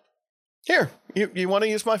that? Here, you want to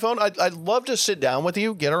use my phone? I'd love to sit down with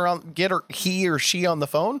you, get he or she on the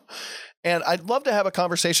phone, and I'd love to have a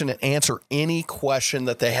conversation and answer any question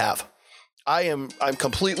that they have. I'm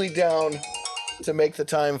completely down to make the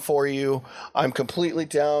time for you. I'm completely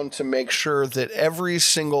down to make sure that every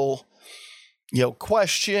single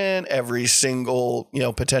question, every single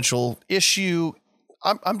potential issue,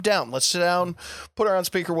 I'm down. Let's sit down, put her on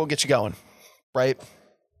speaker, we'll get you going, right?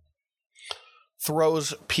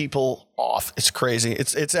 Throws people off. It's crazy.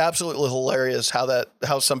 It's absolutely hilarious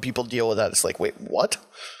how some people deal with that. It's like, wait, what?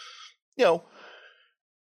 The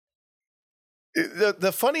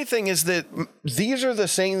funny thing is that these are the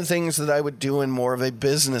same things that I would do in more of a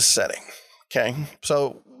business setting. Okay.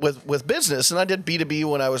 So with business, and I did B2B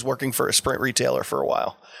when I was working for a Sprint retailer for a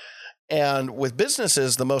while. And with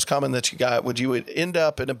businesses, the most common that you would end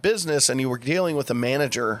up in a business and you were dealing with a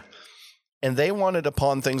manager and they wanted to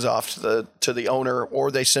pawn things off to the owner, or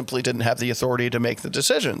they simply didn't have the authority to make the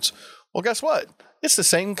decisions. Well, guess what? It's the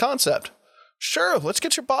same concept. Sure, let's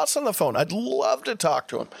get your boss on the phone. I'd love to talk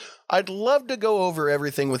to him. I'd love to go over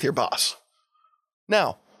everything with your boss.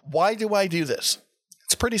 Now, why do I do this?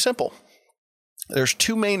 It's pretty simple. There's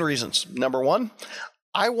two main reasons. Number one,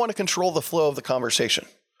 I want to control the flow of the conversation.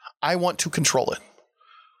 I want to control it.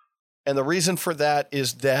 And the reason for that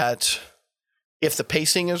is that if the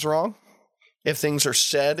pacing is wrong, if things are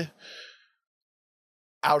said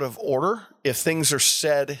out of order, if things are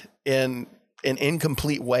said in an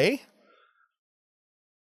incomplete way,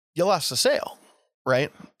 you lost the sale,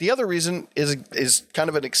 right? The other reason is kind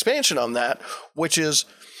of an expansion on that, which is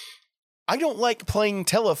I don't like playing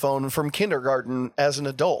telephone from kindergarten as an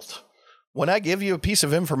adult. When I give you a piece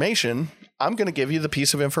of information, I'm going to give you the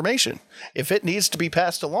piece of information. If it needs to be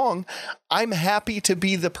passed along, I'm happy to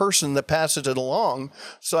be the person that passes it along.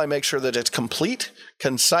 So I make sure that it's complete,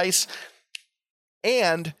 concise,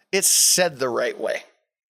 and it's said the right way.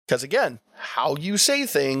 Because again, how you say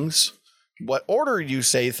things, what order you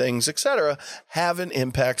say things, etc., have an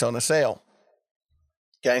impact on a sale.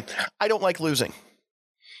 Okay. I don't like losing.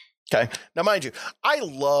 Okay. Now, mind you, I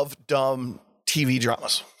love dumb TV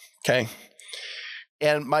dramas. Okay.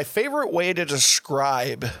 And my favorite way to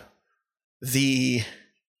describe the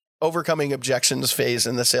overcoming objections phase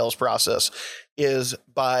in the sales process is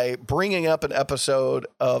by bringing up an episode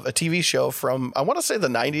of a TV show from, I want to say the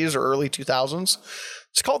 90s or early 2000s.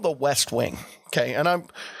 It's called The West Wing. Okay. And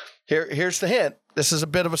here's the hint. This is a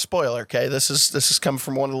bit of a spoiler. Okay. This is come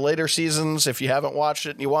from one of the later seasons. If you haven't watched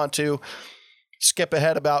it and you want to, skip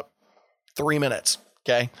ahead about 3 minutes.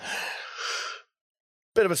 Okay.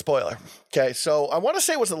 Bit of a spoiler. Okay, so I want to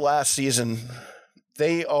say it was the last season.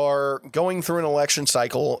 They are going through an election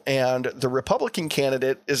cycle, and the Republican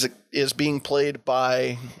candidate is being played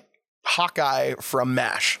by Hawkeye from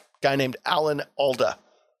MASH, a guy named Alan Alda.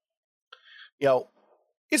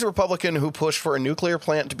 He's a Republican who pushed for a nuclear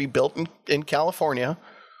plant to be built in California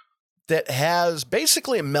that has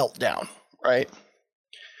basically a meltdown, right?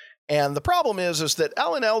 And the problem is that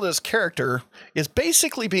Alan Alda's character is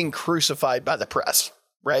basically being crucified by the press.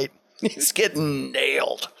 Right? He's getting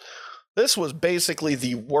nailed. This was basically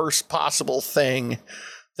the worst possible thing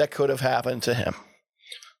that could have happened to him.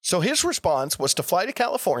 So his response was to fly to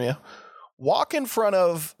California, walk in front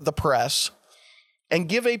of the press, and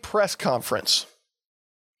give a press conference.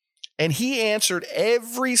 And he answered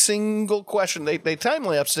every single question. They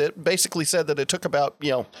time-lapsed it, basically said that it took about,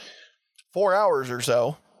 4 hours or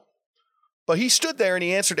so. But he stood there and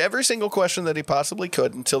he answered every single question that he possibly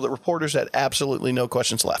could until the reporters had absolutely no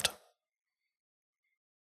questions left.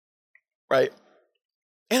 Right?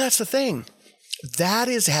 And that's the thing. That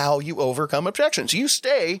is how you overcome objections. You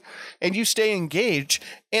stay engaged,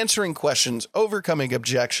 answering questions, overcoming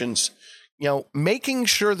objections, making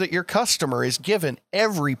sure that your customer is given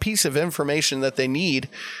every piece of information that they need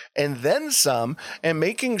and then some, and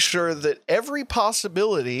making sure that every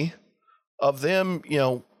possibility of them,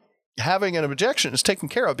 having an objection is taken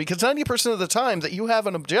care of, because 90% of the time that you have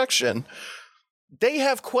an objection, they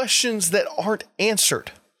have questions that aren't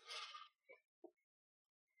answered.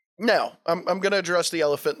 Now, I'm going to address the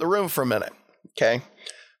elephant in the room for a minute. Okay.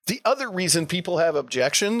 The other reason people have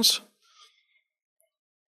objections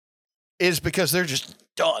is because they're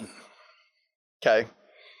just done. Okay.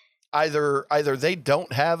 Either they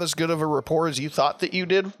don't have as good of a rapport as you thought that you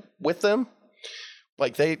did with them.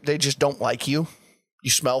 Like they just don't like you. You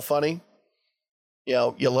smell funny,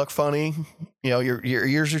 you look funny, your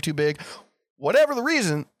ears are too big, whatever the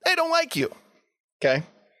reason, they don't like you. Okay.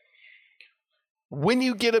 When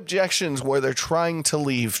you get objections where they're trying to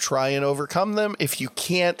leave, try and overcome them. If you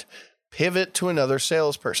can't, pivot to another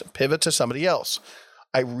salesperson, pivot to somebody else.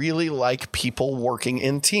 I really like people working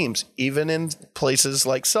in teams, even in places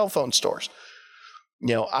like cell phone stores.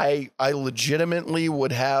 I legitimately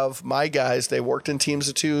would have my guys, they worked in teams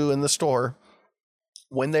of 2 in the store.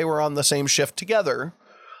 When they were on the same shift together,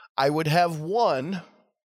 I would have one,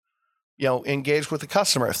 engage with the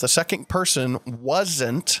customer. If the second person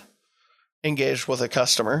wasn't engaged with a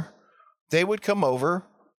customer, they would come over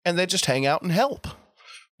and they just hang out and help.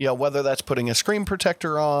 Whether that's putting a screen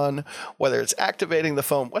protector on, whether it's activating the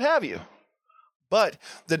phone, what have you. But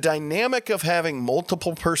the dynamic of having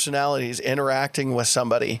multiple personalities interacting with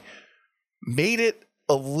somebody made it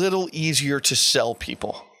a little easier to sell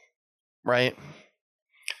people, right?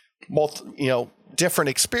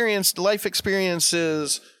 Different life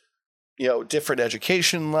experiences, different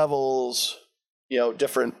education levels,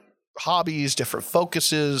 different hobbies, different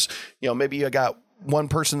focuses. Maybe you got one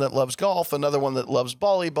person that loves golf, another one that loves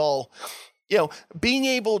volleyball. Being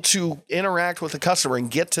able to interact with the customer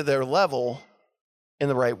and get to their level in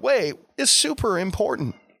the right way is super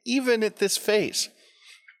important, even at this phase.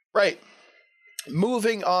 Right.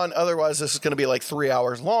 Moving on. Otherwise, this is going to be like 3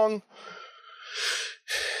 hours long.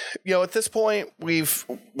 At this point, we've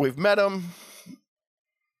met them.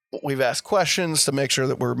 We've asked questions to make sure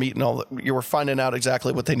that we're meeting we're finding out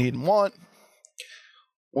exactly what they need and want.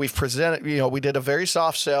 We've presented, we did a very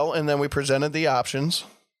soft sell, and then we presented the options.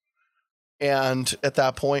 And at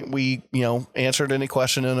that point, we, answered any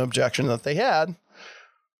question and objection that they had.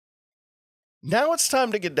 Now it's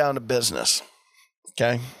time to get down to business.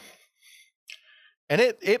 Okay. And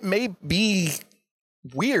it may be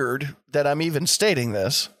weird that I'm even stating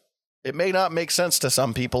this. It may not make sense to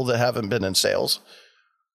some people that haven't been in sales.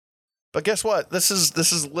 But guess what? This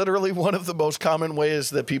is literally one of the most common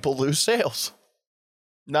ways that people lose sales.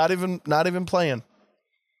 Not even playing.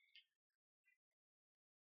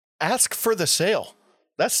 Ask for the sale.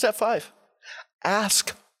 That's step 5.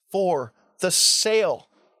 Ask for the sale.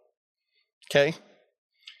 Okay.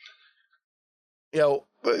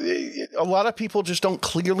 A lot of people just don't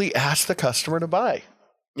clearly ask the customer to buy.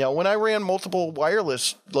 When I ran multiple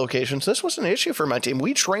wireless locations, this was an issue for my team.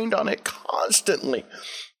 We trained on it constantly,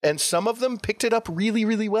 and some of them picked it up really,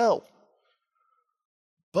 really well.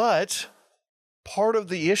 But part of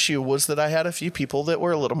the issue was that I had a few people that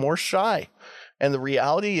were a little more shy. And the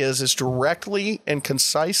reality is directly and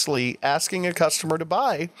concisely asking a customer to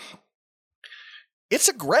buy, it's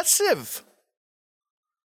aggressive.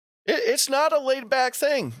 It's not a laid back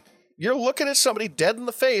thing. You're looking at somebody dead in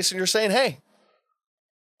the face and you're saying, hey,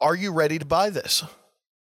 are you ready to buy this?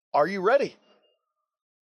 Are you ready?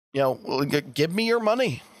 Give me your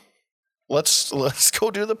money. Let's go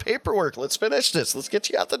do the paperwork. Let's finish this. Let's get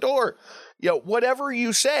you out the door. Whatever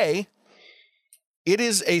you say, it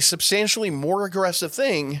is a substantially more aggressive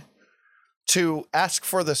thing to ask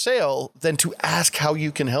for the sale than to ask how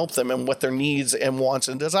you can help them and what their needs and wants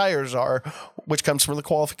and desires are, which comes from the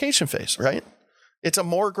qualification phase, right? It's a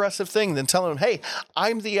more aggressive thing than telling them, hey,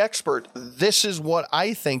 I'm the expert. This is what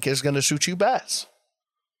I think is going to suit you best.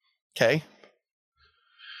 Okay.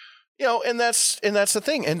 And that's the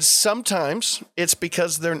thing. And sometimes it's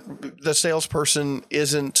because the salesperson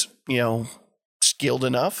isn't, skilled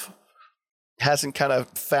enough, hasn't kind of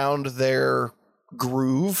found their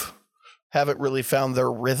groove, haven't really found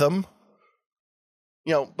their rhythm.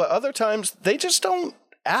 But other times they just don't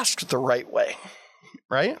ask the right way,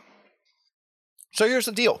 right? So here's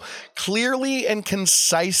the deal. Clearly and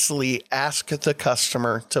concisely ask the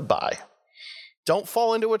customer to buy. Don't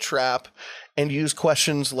fall into a trap and use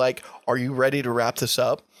questions like, are you ready to wrap this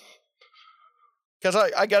up? Because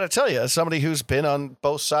I got to tell you, as somebody who's been on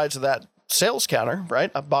both sides of that sales counter,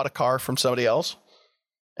 right? I've bought a car from somebody else,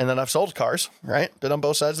 and then I've sold cars, right? Been on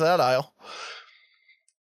both sides of that aisle.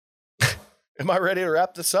 Am I ready to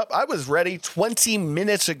wrap this up? I was ready 20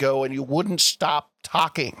 minutes ago, and you wouldn't stop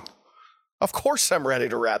talking. Of course I'm ready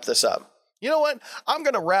to wrap this up. You know what? I'm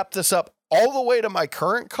going to wrap this up all the way to my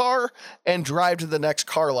current car and drive to the next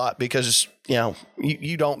car lot because,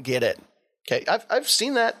 you don't get it. Okay. I've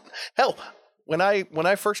seen that. Hell, when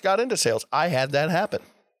I first got into sales, I had that happen.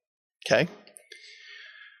 Okay.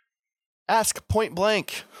 Ask point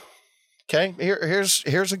blank. Okay.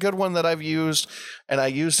 Here's a good one that I've used, and I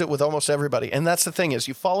used it with almost everybody. And that's the thing is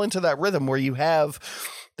you fall into that rhythm where you have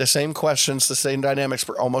the same questions, the same dynamics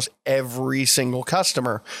for almost every single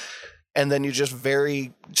customer. And then you just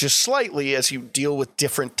vary just slightly as you deal with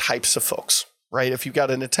different types of folks, right? If you've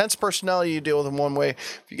got an intense personality, you deal with them one way.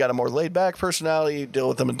 If you got a more laid back personality, you deal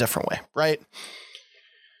with them a different way, right?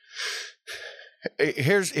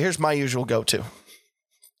 Here's my usual go-to.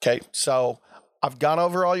 Okay, so I've gone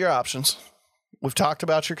over all your options. We've talked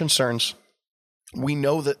about your concerns. We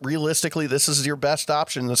know that realistically, this is your best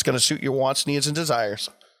option that's going to suit your wants, needs, and desires.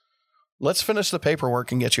 Let's finish the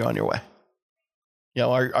paperwork and get you on your way. You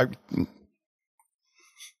know,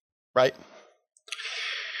 right?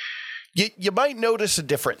 You might notice a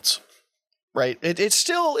difference, right? It's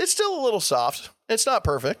still a little soft. It's not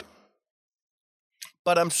perfect,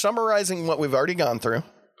 but I'm summarizing what we've already gone through.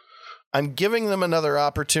 I'm giving them another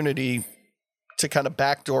opportunity to kind of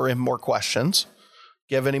backdoor in more questions,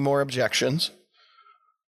 give any more objections.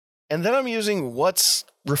 And then I'm using what's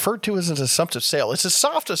referred to as an assumptive sale. It's a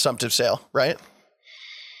soft assumptive sale, right?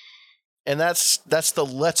 And that's the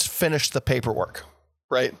let's finish the paperwork,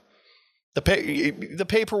 right? The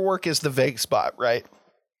paperwork is the vague spot, right?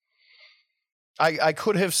 I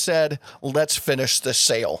could have said, let's finish the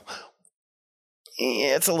sale.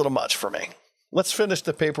 It's a little much for me. Let's finish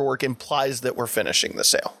the paperwork implies that we're finishing the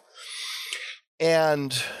sale.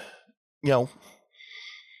 And, you know,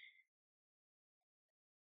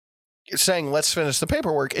 saying let's finish the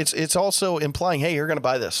paperwork, it's also implying, hey, you're going to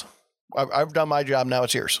buy this. I've done my job, now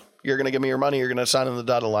it's yours. You're going to give me your money, you're going to sign on the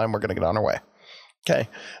dotted line, we're going to get on our way. Okay,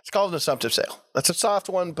 it's called an assumptive sale. That's a soft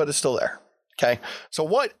one, but it's still there. Okay, so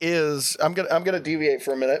what is, I'm gonna deviate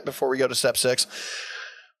for a minute before we go to step 6.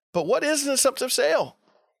 But what is an assumptive sale?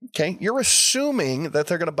 Okay, you're assuming that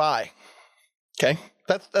they're going to buy. Okay,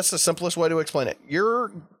 that's the simplest way to explain it.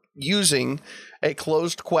 You're using a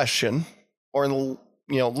closed question, or in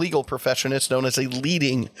the legal profession, it's known as a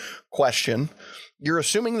leading question. You're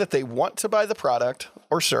assuming that they want to buy the product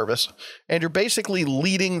or service, and you're basically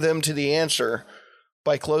leading them to the answer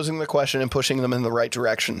by closing the question and pushing them in the right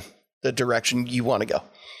direction, the direction you want to go.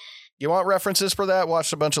 You want references for that?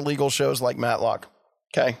 Watch a bunch of legal shows like Matlock.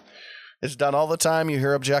 Okay. It's done all the time. You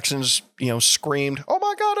hear objections, screamed, oh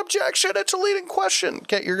my God, objection, it's a leading question.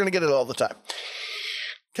 Okay. You're going to get it all the time.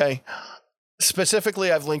 Okay.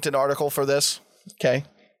 Specifically, I've linked an article for this. Okay.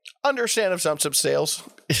 Understand assumptive sales.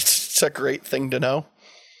 It's a great thing to know.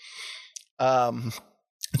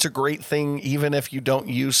 It's a great thing, even if you don't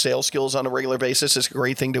use sales skills on a regular basis. It's a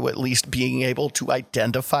great thing to at least being able to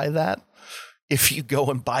identify that if you go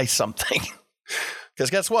and buy something. Because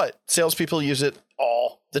guess what? Salespeople use it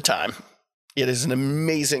all the time. It is an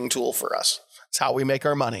amazing tool for us. It's how we make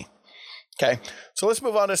our money. Okay, so let's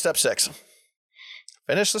move on to step 6.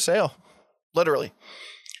 Finish the sale. Literally.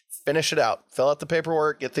 Finish it out. Fill out the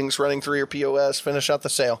paperwork, get things running through your POS, finish out the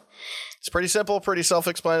sale. It's pretty simple, pretty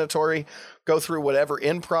self-explanatory. Go through whatever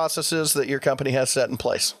in processes that your company has set in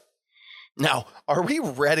place. Now, are we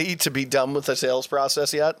ready to be done with the sales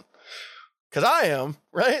process yet? Because I am,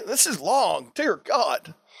 right? This is long. Dear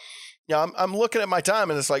God. Yeah, I'm looking at my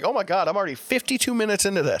time and it's like, oh my God, I'm already 52 minutes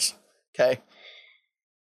into this. Okay.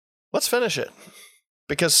 Let's finish it.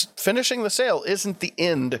 Because finishing the sale isn't the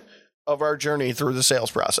end of our journey through the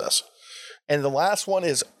sales process. And the last one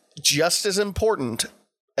is just as important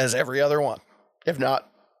as every other one, if not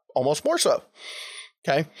almost more so.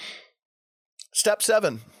 Okay. Step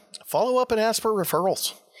 7, follow up and ask for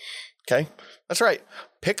referrals. Okay. That's right.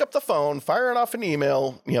 Pick up the phone, fire it off an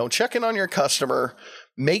email, check in on your customer,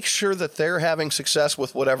 make sure that they're having success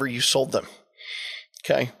with whatever you sold them.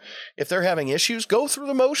 Okay. If they're having issues, go through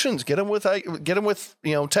the motions, get them with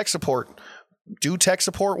tech support, do tech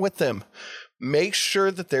support with them, make sure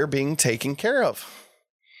that they're being taken care of.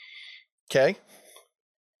 Okay.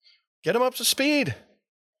 Get them up to speed.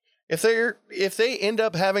 If they end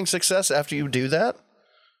up having success after you do that,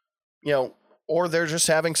 or they're just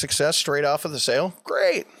having success straight off of the sale,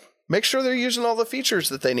 great. Make sure they're using all the features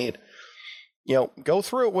that they need. Go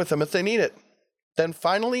through it with them if they need it. Then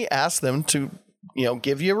finally ask them to,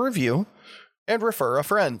 give you a review and refer a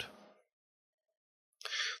friend.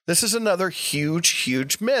 This is another huge,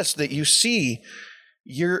 huge miss that you see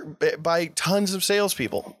by tons of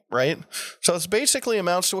salespeople, right? So it's basically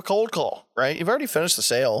amounts to a cold call, right? You've already finished the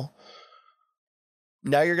sale.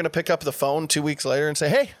 Now you're going to pick up the phone 2 weeks later and say,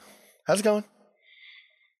 hey, how's it going?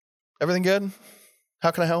 Everything good? How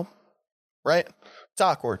can I help? Right? It's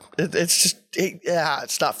awkward.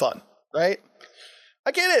 It's not fun, right?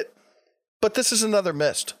 I get it. But this is another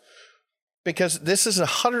missed. Because this is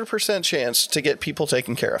 100% chance to get people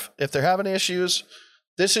taken care of. If they're having issues,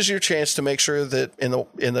 this is your chance to make sure that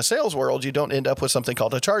in the sales world, you don't end up with something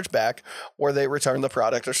called a chargeback where they return the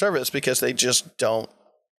product or service because they just don't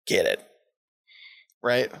get it.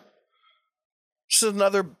 Right?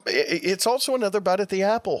 It's also another bite at the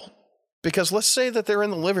apple. Because let's say that they're in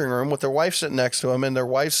the living room with their wife sitting next to them and their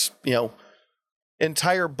wife's,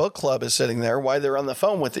 entire book club is sitting there while they're on the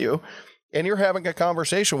phone with you. and you're having a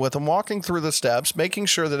conversation with them, walking through the steps, making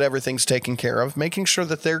sure that everything's taken care of, making sure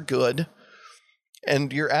that they're good,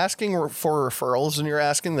 and you're asking for referrals and you're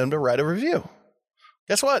asking them to write a review.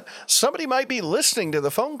 Guess what? Somebody might be listening to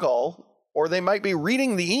the phone call, or they might be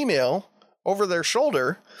reading the email over their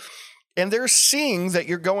shoulder, and they're seeing that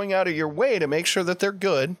you're going out of your way to make sure that they're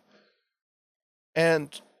good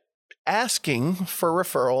and asking for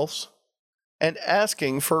referrals and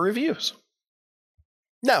asking for reviews.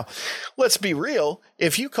 Now, let's be real.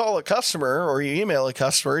 If you call a customer or you email a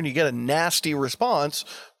customer and you get a nasty response,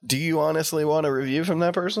 do you honestly want a review from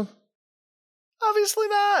that person? Obviously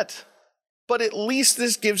not. But at least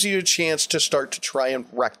this gives you a chance to start to try and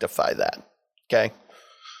rectify that. Okay?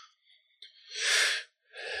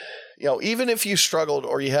 Even if you struggled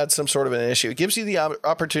or you had some sort of an issue, it gives you the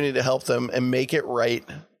opportunity to help them and make it right.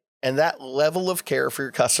 And that level of care for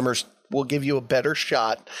your customers will give you a better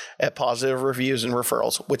shot at positive reviews and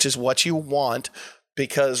referrals, which is what you want,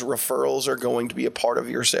 because referrals are going to be a part of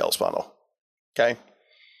your sales funnel. Okay?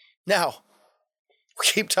 Now, we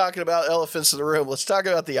keep talking about elephants in the room. Let's talk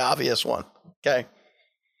about the obvious one. Okay?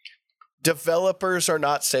 Developers are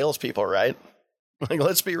not salespeople, right?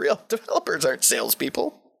 Let's be real. Developers aren't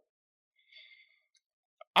salespeople.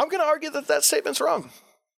 I'm going to argue that that statement's wrong.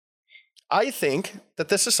 I think that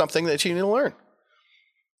this is something that you need to learn.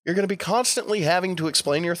 You're going to be constantly having to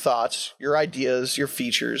explain your thoughts, your ideas, your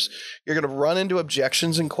features. You're going to run into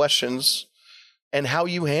objections and questions, and how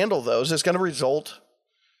you handle those is going to result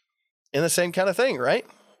in the same kind of thing, right?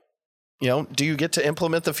 Do you get to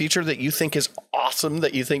implement the feature that you think is awesome,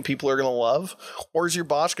 that you think people are going to love? Or is your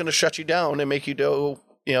boss going to shut you down and make you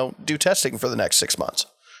do testing for the next 6 months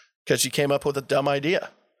because you came up with a dumb idea?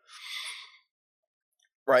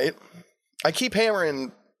 Right? I keep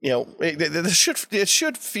hammering, it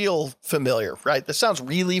should feel familiar, right? This sounds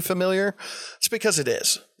really familiar. It's because it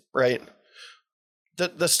is, right?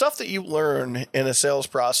 The stuff that you learn in a sales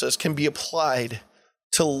process can be applied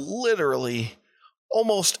to literally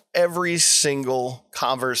almost every single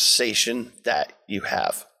conversation that you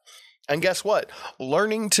have. And guess what?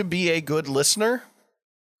 Learning to be a good listener,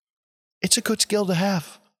 it's a good skill to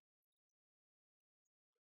have.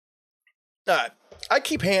 I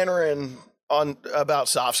keep hammering on about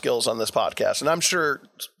soft skills on this podcast, and I'm sure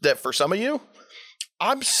that for some of you,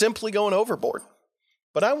 I'm simply going overboard.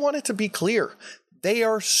 But I want it to be clear. They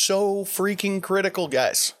are so freaking critical,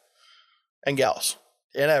 guys and gals,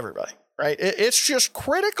 and everybody, right? It's just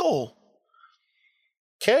critical.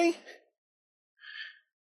 Okay?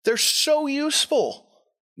 They're so useful.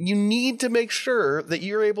 You need to make sure that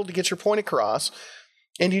you're able to get your point across,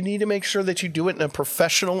 and you need to make sure that you do it in a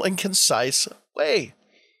professional and concise way.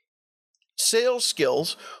 Sales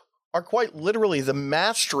skills are quite literally the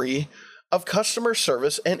mastery of customer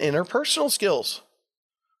service and interpersonal skills.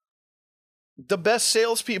 The best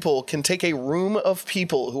salespeople can take a room of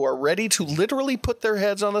people who are ready to literally put their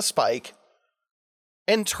heads on a spike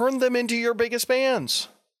and turn them into your biggest fans.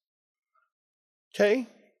 Okay?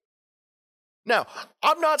 Now,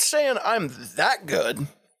 I'm not saying I'm that good.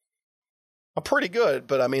 I'm pretty good,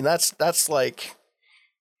 but I mean, that's like,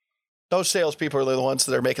 those salespeople are the ones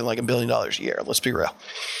that are making like $1 billion a year. Let's be real.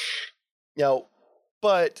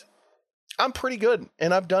 But I'm pretty good,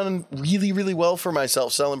 and I've done really, really well for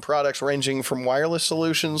myself selling products ranging from wireless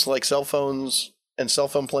solutions like cell phones and cell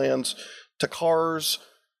phone plans to cars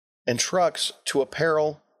and trucks to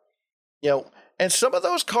apparel. And some of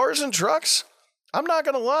those cars and trucks, I'm not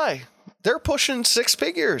going to lie, they're pushing 6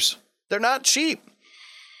 figures. They're not cheap.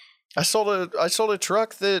 I sold a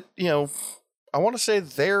truck that, I want to say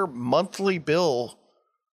their monthly bill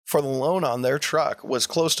for the loan on their truck was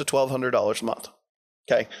close to $1,200 a month.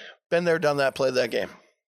 Okay. Been there, done that, played that game.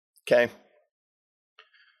 Okay.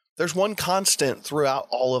 There's one constant throughout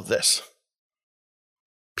all of this.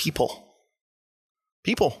 People.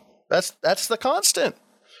 That's the constant.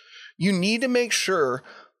 You need to make sure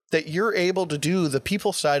that you're able to do the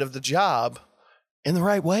people side of the job in the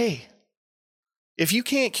right way. If you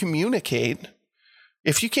can't communicate,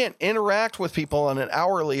 if you can't interact with people on an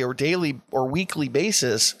hourly or daily or weekly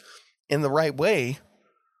basis in the right way,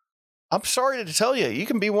 I'm sorry to tell you, you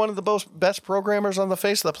can be one of the best programmers on the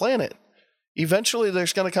face of the planet. Eventually,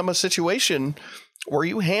 there's going to come a situation where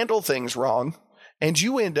you handle things wrong and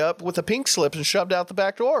you end up with a pink slip and shoved out the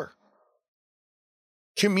back door.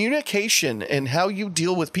 Communication and how you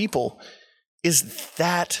deal with people is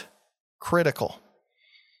that critical.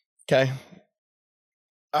 Okay?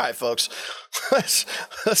 All right, folks,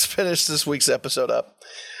 let's finish this week's episode up.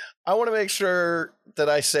 I want to make sure that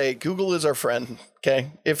I say Google is our friend,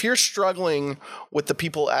 okay? If you're struggling with the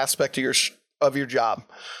people aspect of your job,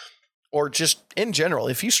 or just in general,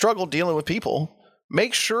 if you struggle dealing with people,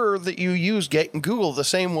 make sure that you use Google the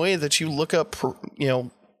same way that you look up,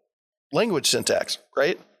 language syntax,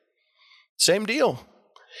 right? Same deal.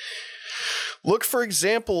 Look for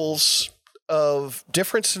examples of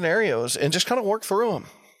different scenarios and just kind of work through them.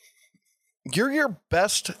 You're your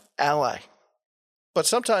best ally, but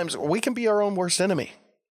sometimes we can be our own worst enemy.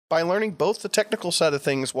 By learning both the technical side of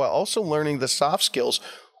things while also learning the soft skills,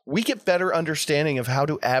 we get better understanding of how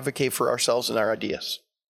to advocate for ourselves and our ideas.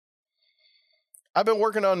 I've been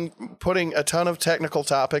working on putting a ton of technical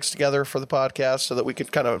topics together for the podcast so that we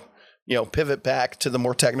could kind of, pivot back to the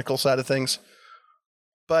more technical side of things.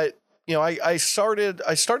 But, I started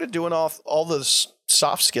doing all those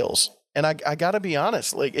soft skills, and I got to be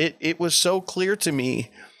honest, like it was so clear to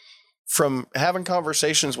me from having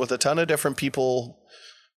conversations with a ton of different people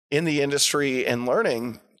in the industry and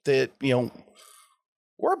learning that,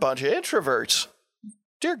 we're a bunch of introverts.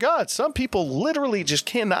 Dear God, some people literally just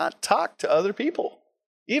cannot talk to other people,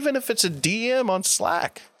 even if it's a DM on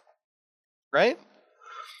Slack, right?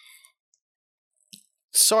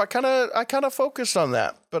 So I kind of focused on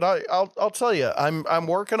that, but I'll tell you, I'm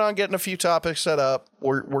working on getting a few topics set up.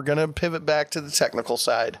 We're gonna pivot back to the technical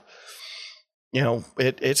side.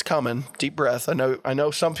 It's coming. Deep breath. I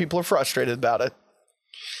know some people are frustrated about it.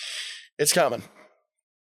 It's coming.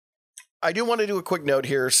 I do want to do a quick note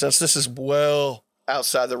here, since this is well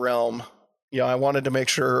outside the realm. I wanted to make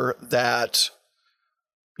sure that,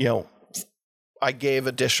 I gave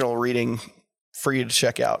additional reading for you to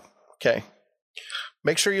check out. Okay.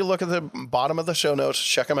 Make sure you look at the bottom of the show notes,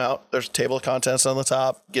 check them out. There's a table of contents on the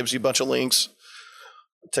top, gives you a bunch of links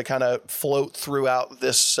to kind of float throughout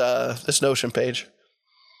this Notion page.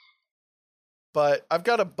 But I've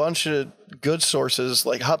got a bunch of good sources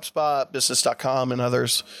like HubSpot, Business.com, and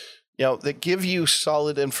others, that give you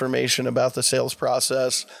solid information about the sales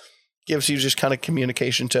process, gives you just kind of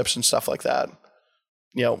communication tips and stuff like that.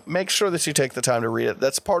 Make sure that you take the time to read it.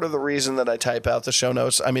 That's part of the reason that I type out the show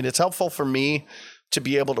notes. I mean, it's helpful for me to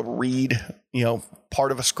be able to read,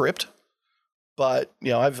 part of a script. But,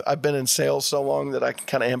 I've been in sales so long that I can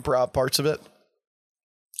kind of improv parts of it.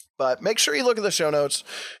 But make sure you look at the show notes.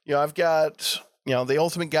 I've got, the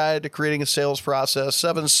ultimate guide to creating a sales process,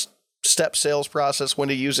 7-step sales process, when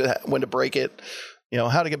to use it, when to break it,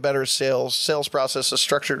 how to get better at sales process, a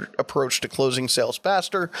structured approach to closing sales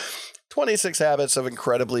faster, 26 habits of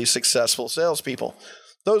incredibly successful salespeople.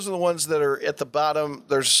 Those are the ones that are at the bottom.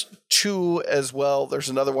 There's 2 as well. There's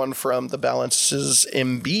another one from the Balances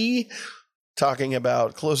MB talking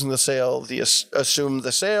about closing the sale, the assume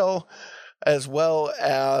the sale, as well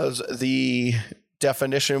as the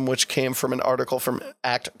definition, which came from an article from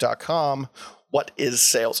act.com. What is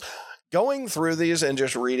sales? Going through these and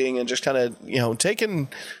just reading and just kind of,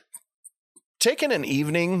 taking an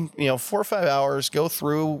evening, 4 or 5 hours, go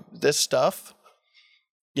through this stuff,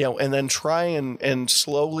 and then try and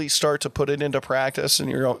slowly start to put it into practice in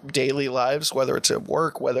your daily lives, whether it's at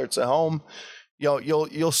work, whether it's at home,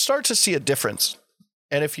 you'll start to see a difference.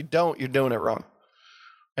 And if you don't, you're doing it wrong.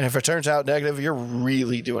 And if it turns out negative, you're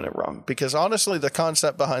really doing it wrong. Because honestly, the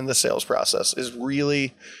concept behind the sales process is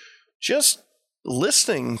really just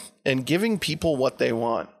listening and giving people what they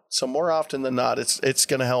want. So more often than not, it's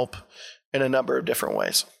going to help in a number of different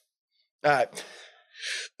ways. All right.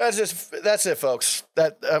 That's it, folks.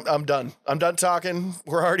 I'm done. I'm done talking.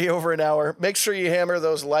 We're already over an hour. Make sure you hammer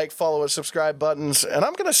those like, follow, and subscribe buttons. And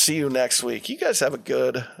I'm going to see you next week. You guys have a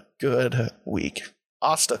good week.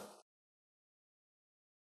 Asta.